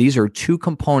acetate. These are two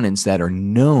components that are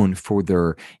known for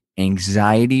their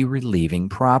anxiety relieving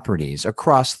properties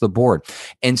across the board.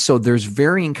 And so there's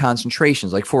varying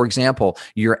concentrations. Like, for example,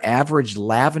 your average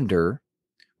lavender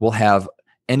will have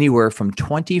anywhere from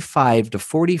 25 to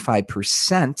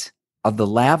 45% of the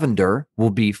lavender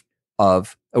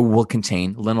will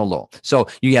contain linalool. So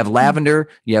you have lavender,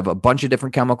 you have a bunch of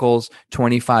different chemicals,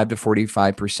 25 to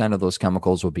 45% of those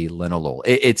chemicals will be linalool.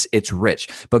 It's rich.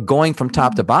 But going from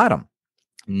top to bottom,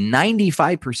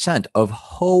 95% of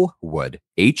hoe wood,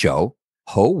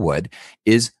 hoe wood,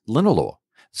 is linalool.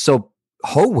 So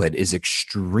hoe wood is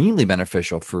extremely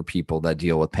beneficial for people that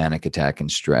deal with panic attack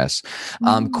and stress.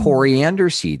 Coriander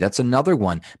seed, that's another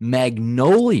one.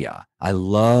 Magnolia, I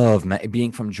love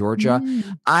being from Georgia.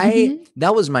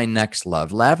 That was my next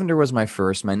love. Lavender was my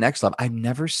first. My next love, I've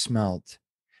never smelled.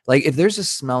 Like, if there's a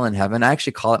smell in heaven, I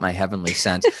actually call it my heavenly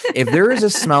scent. If there is a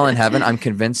smell in heaven, I'm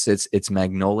convinced it's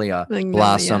magnolia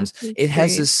blossoms. It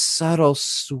has this subtle,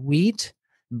 sweet,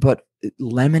 but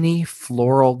lemony,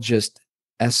 floral, just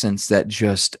essence that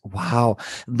just, wow.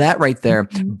 That right there,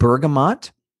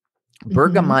 bergamot.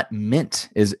 Bergamot mint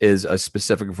is a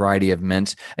specific variety of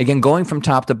mint. Again, going from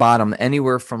top to bottom,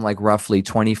 anywhere from like roughly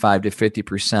 25 to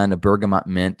 50% of bergamot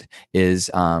mint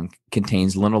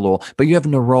contains linalool. But you have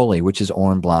neroli, which is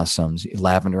orange blossoms,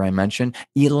 lavender I mentioned,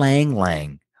 ylang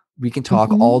ylang. We can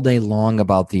talk all day long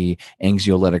about the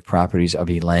anxiolytic properties of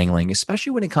ylang ylang,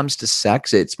 especially when it comes to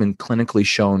sex. It's been clinically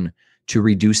shown to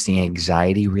reduce the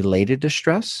anxiety related to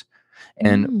stress.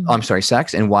 And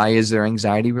sex. And why is there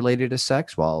anxiety related to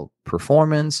sex? Well,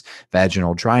 performance,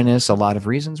 vaginal dryness, a lot of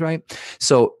reasons, right?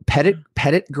 So petit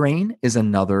grain is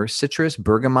another citrus.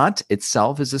 Bergamot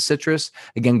itself is a citrus.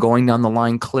 Again, going down the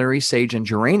line, clary, sage, and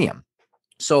geranium.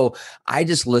 So I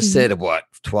just listed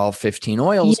 12, 15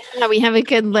 oils. Yeah, we have a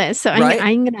good list. So right?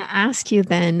 I'm going to ask you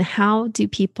then, how do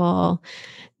people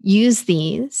use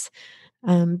these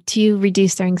to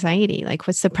reduce their anxiety? Like,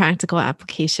 what's the practical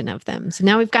application of them? So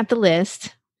now we've got the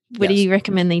list. What do you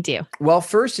recommend they do? Well,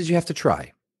 first is you have to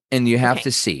try and you have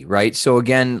to see, right? So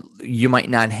again, you might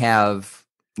not have,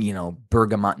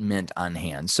 bergamot mint on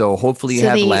hand. So hopefully you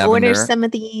have lavender. So they order some of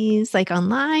these like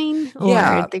online,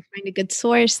 or they find a good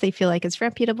source. They feel like it's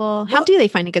reputable. How do they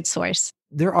find a good source?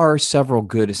 There are several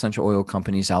good essential oil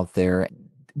companies out there.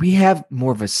 We have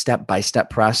more of a step-by-step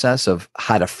process of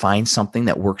how to find something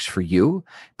that works for you.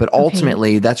 But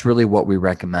ultimately, that's really what we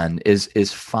recommend is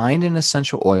find an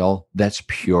essential oil that's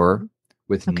pure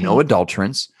with no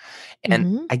adulterants.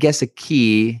 And I guess a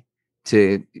key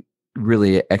to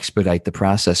really expedite the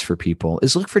process for people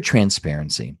is look for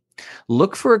transparency.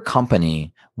 Look for a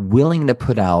company willing to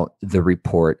put out the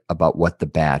report about what the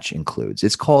batch includes.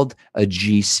 It's called a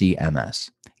GCMS.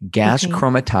 Gas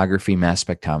chromatography mass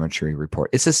spectrometry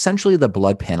report. It's essentially the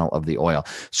blood panel of the oil.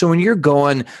 So when you're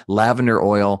going lavender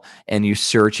oil and you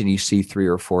search and you see 3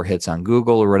 or 4 hits on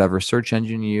Google or whatever search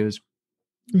engine you use,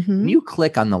 when you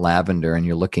click on the lavender and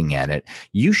you're looking at it,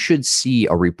 you should see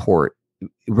a report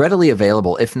readily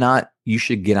available. If not, you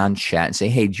should get on chat and say,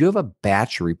 hey, do you have a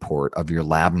batch report of your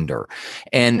lavender?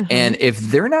 And if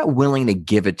they're not willing to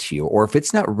give it to you, or if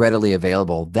it's not readily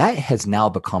available, that has now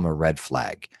become a red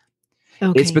flag.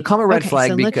 It's become a red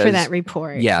flag because look for that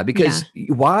report.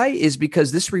 Why is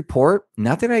because this report,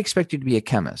 not that I expect you to be a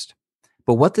chemist,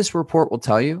 but what this report will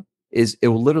tell you is it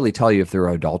will literally tell you if there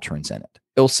are adulterants in it.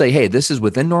 It'll say, hey, this is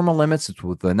within normal limits. It's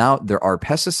within out. There are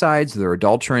pesticides, there are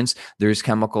adulterants, there's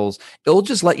chemicals. It'll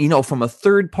just let you know from a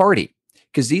third party,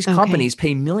 because these companies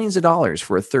pay millions of dollars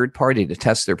for a third party to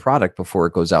test their product before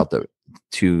it goes out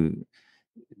to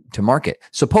market,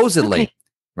 supposedly.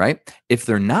 Right? If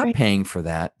they're not paying for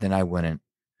that, then I wouldn't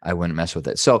mess with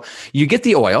it. So you get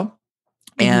the oil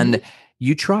and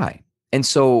you try. And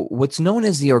so what's known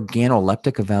as the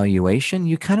organoleptic evaluation,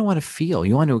 you kind of want to feel,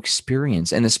 you want to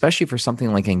experience, and especially for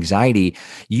something like anxiety,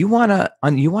 you want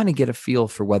to get a feel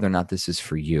for whether or not this is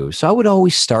for you. So I would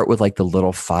always start with like the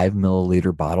little 5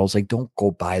 milliliter bottles. Like, don't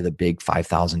go buy the big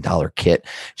 $5,000 kit.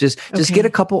 Just get a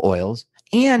couple oils.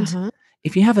 And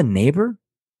if you have a neighbor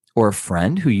or a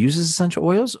friend who uses essential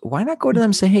oils, why not go to them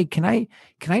and say, hey, can I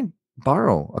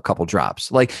borrow a couple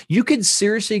drops? Like, you could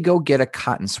seriously go get a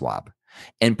cotton swab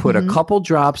and put a couple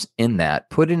drops in that,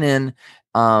 put it in,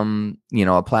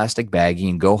 a plastic baggie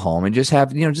and go home and just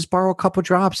have, just borrow a couple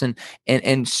drops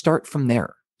and start from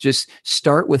there. Just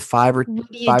start with five or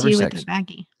What do you five do or with six. the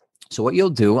baggie? So what you'll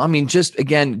do, I mean, just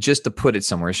to put it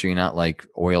somewhere, so you're not like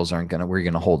oils aren't where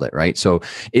you're gonna hold it, right? So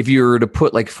if you were to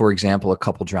put, like, for example, a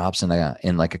couple drops in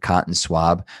like a cotton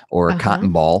swab or a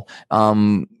cotton ball,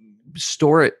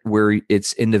 store it where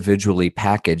it's individually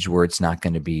packaged, where it's not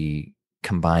going to be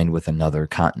combined with another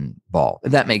cotton ball.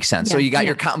 If that makes sense. So you got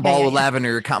your cotton ball with lavender,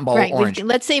 your cotton ball with orange.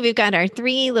 Let's say we've got our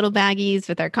 3 little baggies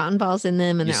with our cotton balls in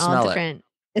them, and they're all different.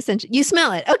 Essentially, you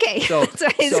smell it. Okay. So, that's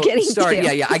what I was getting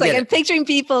to. Yeah, I get it. I'm picturing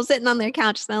people sitting on their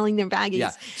couch smelling their baggies.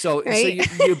 Yeah. So right?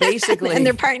 so you basically and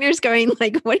their partner's going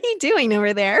like, what are you doing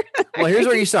over there? Well, here's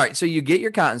where you start. So you get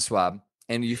your cotton swab,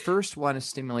 and you first want to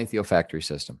stimulate the olfactory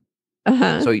system.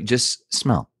 So you just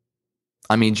smell.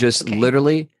 I mean, just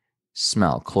literally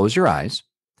smell. Close your eyes.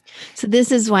 So this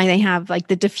is why they have like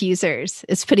the diffusers,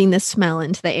 is putting the smell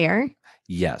into the air.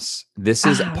 Yes, this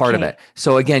is part of it.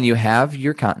 So again, you have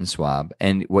your cotton swab,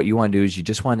 and what you want to do is you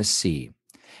just want to see.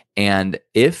 And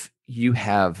if you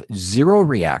have zero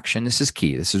reaction, this is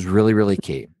key. This is really, really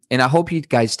key. And I hope you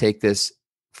guys take this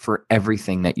for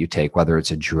everything that you take, whether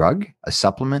it's a drug, a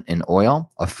supplement, an oil,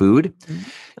 a food.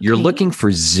 You're looking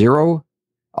for zero,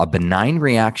 a benign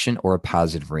reaction or a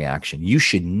positive reaction. You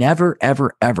should never,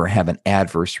 ever, ever have an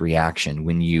adverse reaction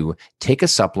when you take a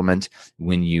supplement,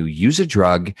 when you use a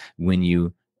drug, when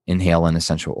you inhale an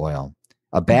essential oil.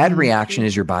 A bad reaction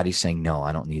is your body saying, no,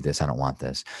 I don't need this. I don't want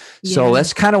this. Yeah. So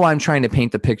that's kind of why I'm trying to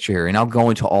paint the picture here. And I'll go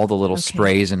into all the little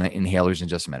sprays and inhalers in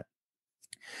just a minute.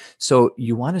 So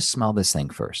you want to smell this thing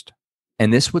first.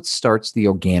 And this what starts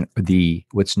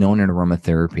what's known in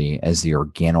aromatherapy as the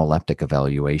organoleptic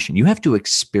evaluation. You have to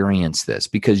experience this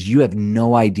because you have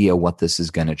no idea what this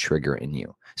is going to trigger in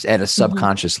you at a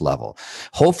subconscious level.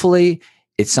 Hopefully,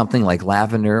 it's something like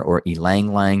lavender or ylang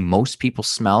ylang. Most people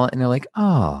smell it and they're like,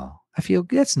 oh, I feel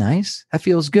that's nice. That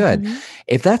feels good.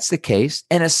 If that's the case,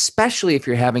 and especially if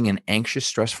you're having an anxious,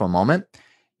 stressful moment,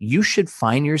 you should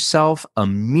find yourself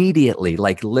immediately,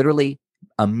 like literally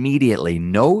immediately,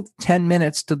 no 10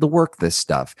 minutes to the work this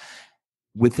stuff.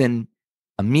 Within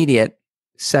immediate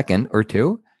second or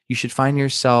two, you should find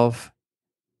yourself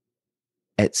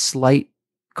at slight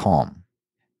calm,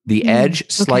 the edge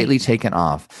slightly taken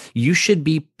off. You should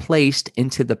be placed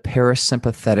into the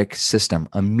parasympathetic system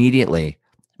immediately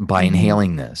by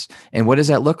inhaling this. And what does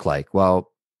that look like? Well,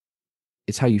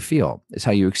 it's how you feel. It's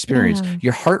how you experience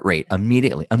your heart rate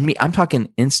immediately. I'm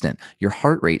talking instant. Your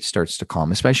heart rate starts to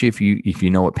calm, especially if you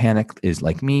know what panic is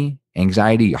like me,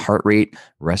 anxiety, your heart rate,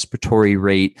 respiratory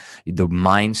rate, the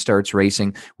mind starts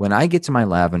racing. When I get to my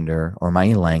lavender or my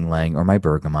ylang ylang or my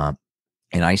bergamot,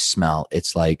 and I smell,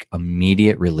 it's like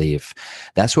immediate relief.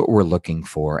 That's what we're looking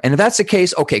for. And if that's the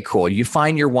case, okay, cool. You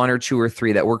find your 1 or 2 or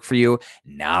 3 that work for you.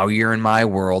 Now you're in my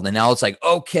world. And now it's like,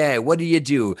 okay, what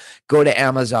do? Go to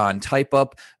Amazon, type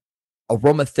up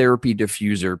aromatherapy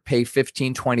diffuser, pay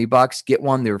 $15-20, get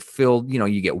one. They're filled,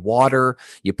 you get water,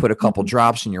 you put a couple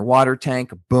drops in your water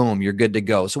tank, boom, you're good to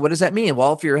go. So what does that mean?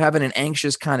 Well, if you're having an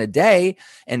anxious kind of day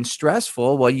and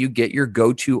stressful, well, you get your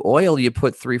go-to oil, you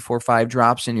put 3, 4, 5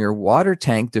 drops in your water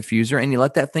tank diffuser and you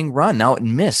let that thing run. Now it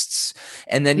mists.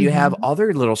 And then you have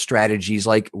other little strategies,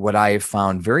 like what I have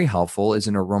found very helpful is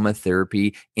an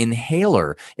aromatherapy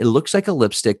inhaler. It looks like a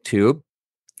lipstick tube.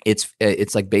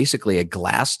 It's like basically a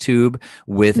glass tube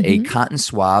with a cotton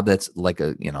swab that's like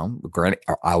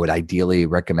I would ideally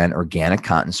recommend organic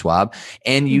cotton swab,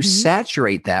 and you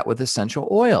saturate that with essential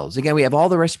oils. Again, we have all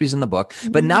the recipes in the book,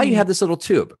 but now you have this little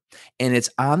tube and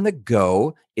it's on the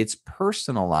go. It's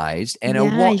personalized and you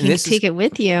can take it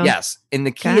with you. Yes. And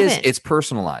the key is it's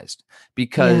personalized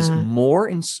because more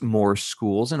and more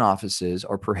schools and offices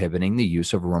are prohibiting the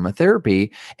use of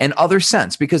aromatherapy and other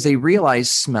scents because they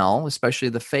realize smell, especially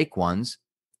the fake ones.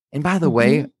 And by the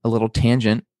way, a little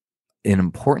tangent, an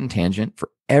important tangent for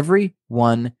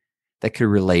everyone that could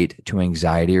relate to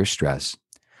anxiety or stress.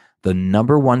 The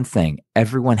number one thing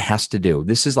everyone has to do,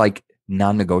 this is like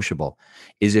non-negotiable,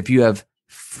 is if you have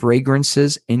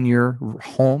fragrances in your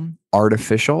home,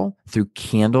 artificial, through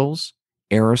candles,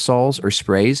 aerosols, or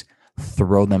sprays,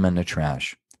 throw them in the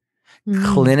trash.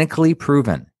 Mm. clinically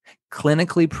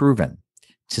proven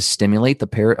to stimulate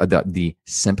the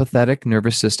sympathetic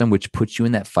nervous system, which puts you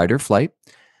in that fight or flight.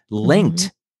 Mm-hmm.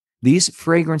 These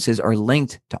fragrances are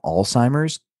linked to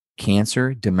Alzheimer's,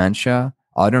 cancer, dementia,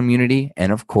 autoimmunity,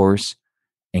 and of course,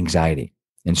 anxiety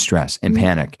and stress and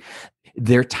panic.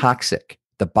 They're toxic.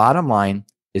 The bottom line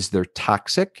is they're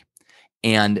toxic,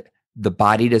 and the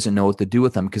body doesn't know what to do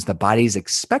with them because the body's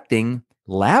expecting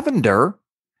lavender.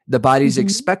 The body's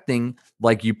expecting,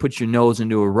 like you put your nose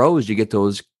into a rose, you get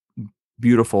those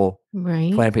beautiful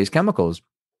plant-based chemicals.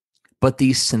 But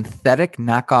these synthetic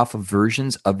knockoff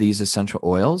versions of these essential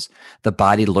oils, the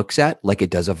body looks at like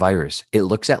it does a virus. It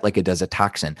looks at like it does a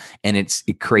toxin, and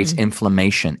it creates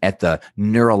inflammation at the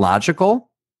neurological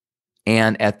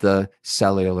and at the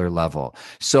cellular level.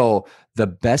 So the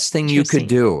best thing you could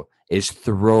do is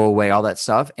throw away all that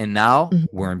stuff. And now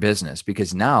we're in business,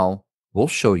 because now we'll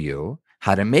show you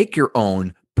how to make your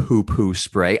own poo-poo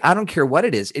spray. I don't care what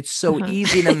it is. It's so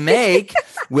easy to make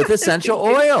with essential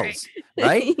oils,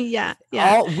 right? Yeah.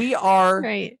 We are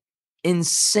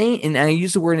insane. And I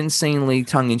use the word insanely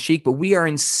tongue-in-cheek, but we are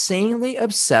insanely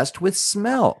obsessed with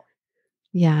smell.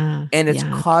 Yeah. And it's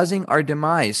causing our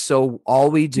demise. So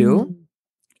all we do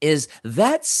is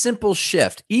that simple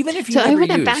shift. Even if you I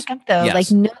want to back up though, like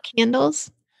no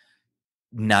candles.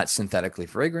 Not synthetically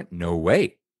fragrant. No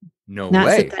way. Not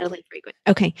synthetically fragrant.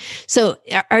 Okay. So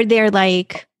are there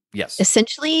like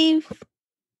essentially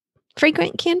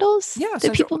fragrant candles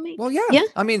that people make? Well, yeah.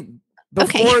 I mean,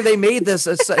 before they made this,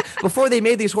 before they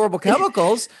made these horrible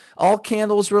chemicals, all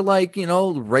candles were like,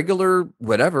 regular,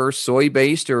 whatever,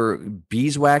 soy-based or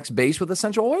beeswax-based with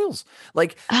essential oils.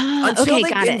 Like, until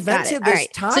they invented this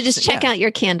toxin. So just check out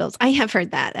your candles. I have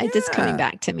heard that. It's coming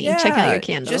back to me. Check out your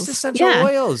candles. Just essential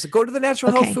oils. Go to the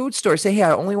natural health food store. Say, hey,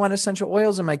 I only want essential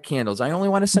oils in my candles. I only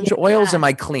want essential oils in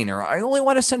my cleaner. I only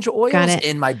want essential oils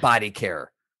in my body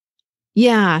care.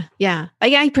 Yeah.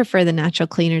 I prefer the natural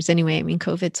cleaners anyway. I mean,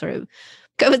 COVID sort of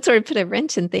put a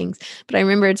wrench in things. But I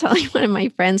remember telling one of my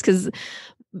friends, because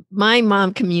my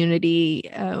mom community,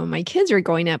 when my kids were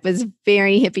growing up, was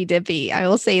very hippy dippy. I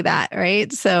will say that, right?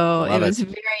 So it was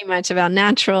very much about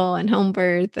natural and home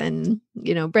birth and,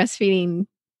 breastfeeding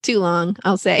too long,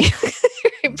 I'll say,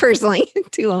 personally,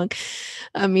 too long,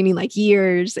 meaning like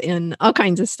years and all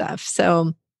kinds of stuff.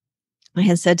 So I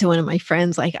had said to one of my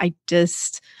friends, like,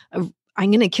 I'm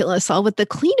going to kill us all with the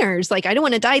cleaners. Like, I don't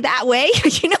want to die that way.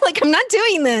 Like, I'm not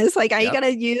doing this. Like, I got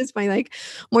to use my like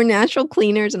more natural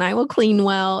cleaners, and I will clean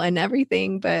well and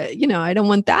everything. But, I don't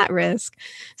want that risk.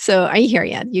 So I hear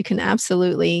you. You can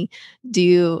absolutely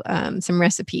do some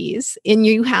recipes, and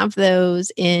you have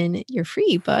those in your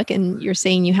free book, and you're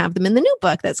saying you have them in the new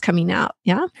book that's coming out.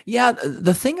 Yeah. Yeah.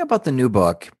 The thing about the new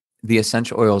book, The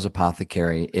Essential Oils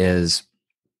Apothecary, is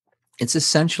it's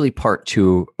essentially part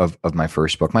 2 of my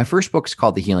first book. My first book is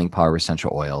called The Healing Power of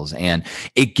Essential Oils, and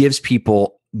it gives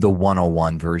people the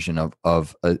 101 version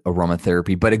of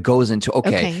aromatherapy, but it goes into,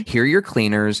 here are your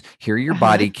cleaners, here are your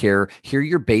body care, here are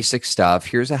your basic stuff,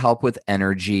 here's a help with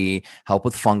energy, help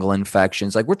with fungal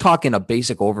infections. Like, we're talking a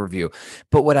basic overview.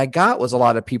 But what I got was a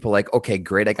lot of people like, okay,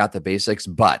 great, I got the basics,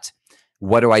 but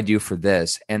what do I do for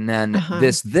this? And then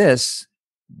this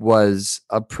was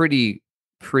a pretty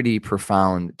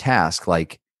profound task,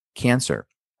 like cancer.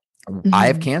 I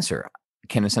have cancer.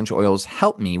 Can essential oils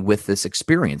help me with this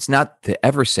experience? Not to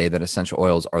ever say that essential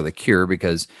oils are the cure,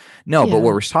 because but what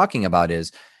we're talking about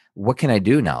is, what can I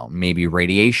do now? Maybe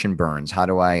radiation burns. How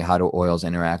do oils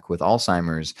interact with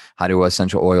Alzheimer's? How do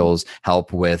essential oils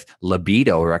help with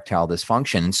libido, erectile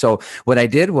dysfunction? And so what I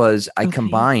did was I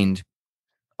combined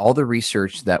all the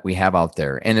research that we have out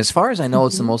there. And as far as I know,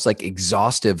 it's the most like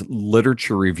exhaustive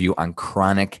literature review on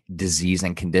chronic disease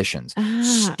and conditions.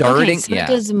 So it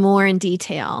goes more in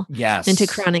detail into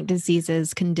chronic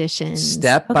diseases, conditions.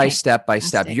 Step by step.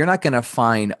 You're not going to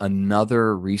find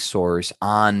another resource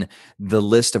on the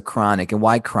list of chronic. And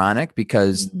why chronic?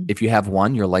 Because if you have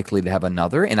one, you're likely to have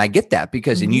another. And I get that,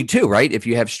 because and you too, right? If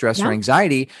you have stress or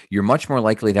anxiety, you're much more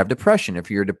likely to have depression.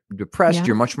 If you're depressed,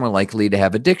 you're much more likely to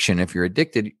have addiction. If you're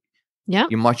addicted,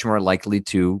 you're much more likely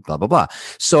to blah, blah, blah.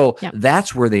 So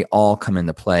that's where they all come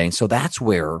into play. And so that's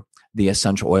where the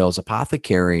Essential Oils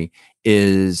Apothecary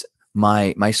is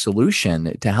my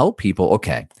solution to help people.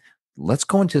 Okay, let's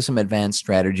go into some advanced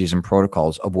strategies and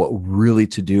protocols of what really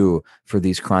to do for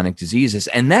these chronic diseases,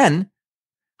 and then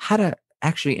how to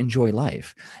actually enjoy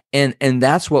life. And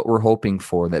that's what we're hoping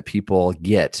for, that people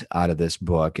get out of this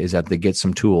book, is that they get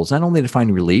some tools, not only to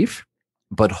find relief,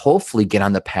 but hopefully get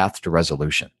on the path to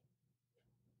resolution.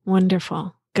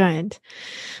 Wonderful. Good.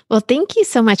 Well, thank you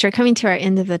so much. We're coming to our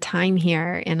end of the time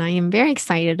here, and I am very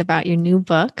excited about your new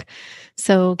book.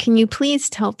 So, can you please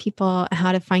tell people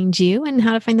how to find you and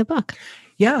how to find the book?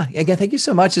 Yeah. Again, thank you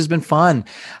so much. It's been fun.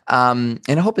 And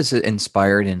I hope it's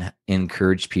inspired and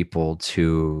encouraged people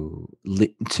to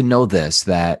know this,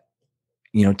 that,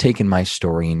 taking my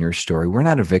story and your story, we're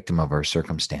not a victim of our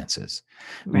circumstances.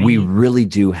 We Right. really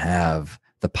do have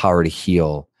the power to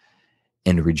heal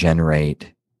and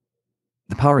regenerate.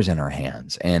 The power is in our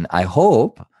hands. And I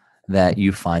hope that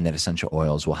you find that essential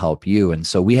oils will help you. And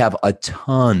so we have a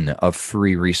ton of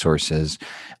free resources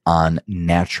on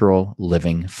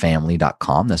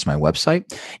naturallivingfamily.com. That's my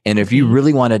website. And if you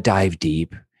really want to dive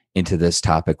deep into this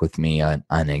topic with me on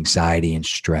anxiety and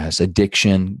stress,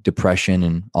 addiction, depression,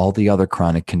 and all the other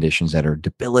chronic conditions that are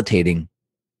debilitating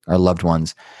our loved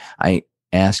ones, I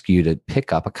ask you to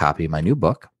pick up a copy of my new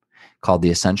book called The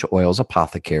Essential Oils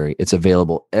Apothecary. It's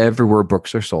available everywhere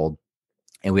books are sold.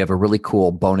 And we have a really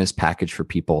cool bonus package for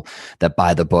people that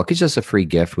buy the book. It's just a free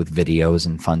gift with videos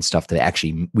and fun stuff that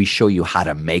actually we show you how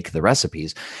to make the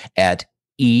recipes at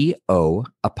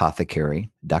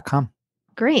eoapothecary.com.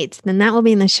 Great. Then that will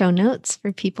be in the show notes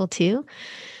for people too.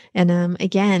 And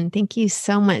again, thank you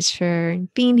so much for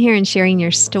being here and sharing your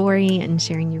story and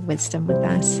sharing your wisdom with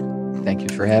us. Thank you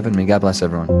for having me. God bless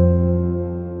everyone.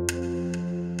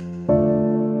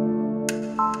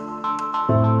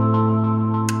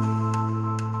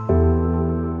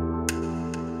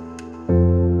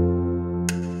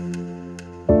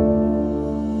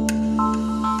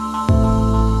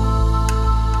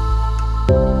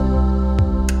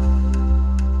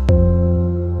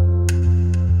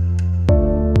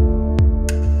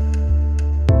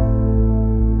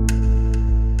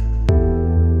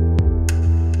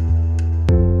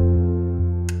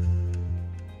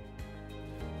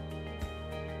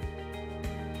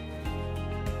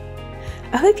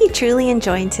 I hope you truly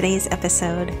enjoyed today's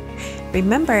episode.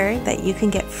 Remember that you can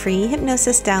get free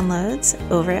hypnosis downloads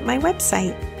over at my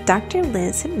website,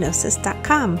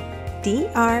 drlizhypnosis.com,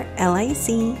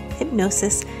 DRLIZ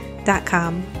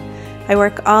hypnosis.com. I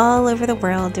work all over the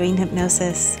world doing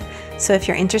hypnosis. So if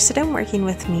you're interested in working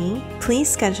with me, please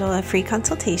schedule a free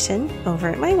consultation over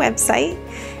at my website,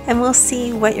 and we'll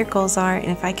see what your goals are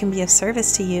and if I can be of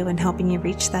service to you in helping you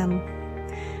reach them.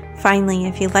 Finally,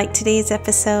 if you liked today's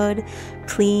episode,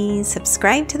 please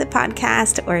subscribe to the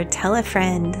podcast or tell a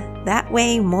friend. That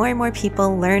way, more and more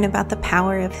people learn about the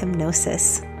power of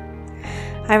hypnosis.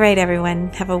 All right, everyone,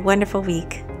 have a wonderful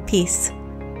week. Peace.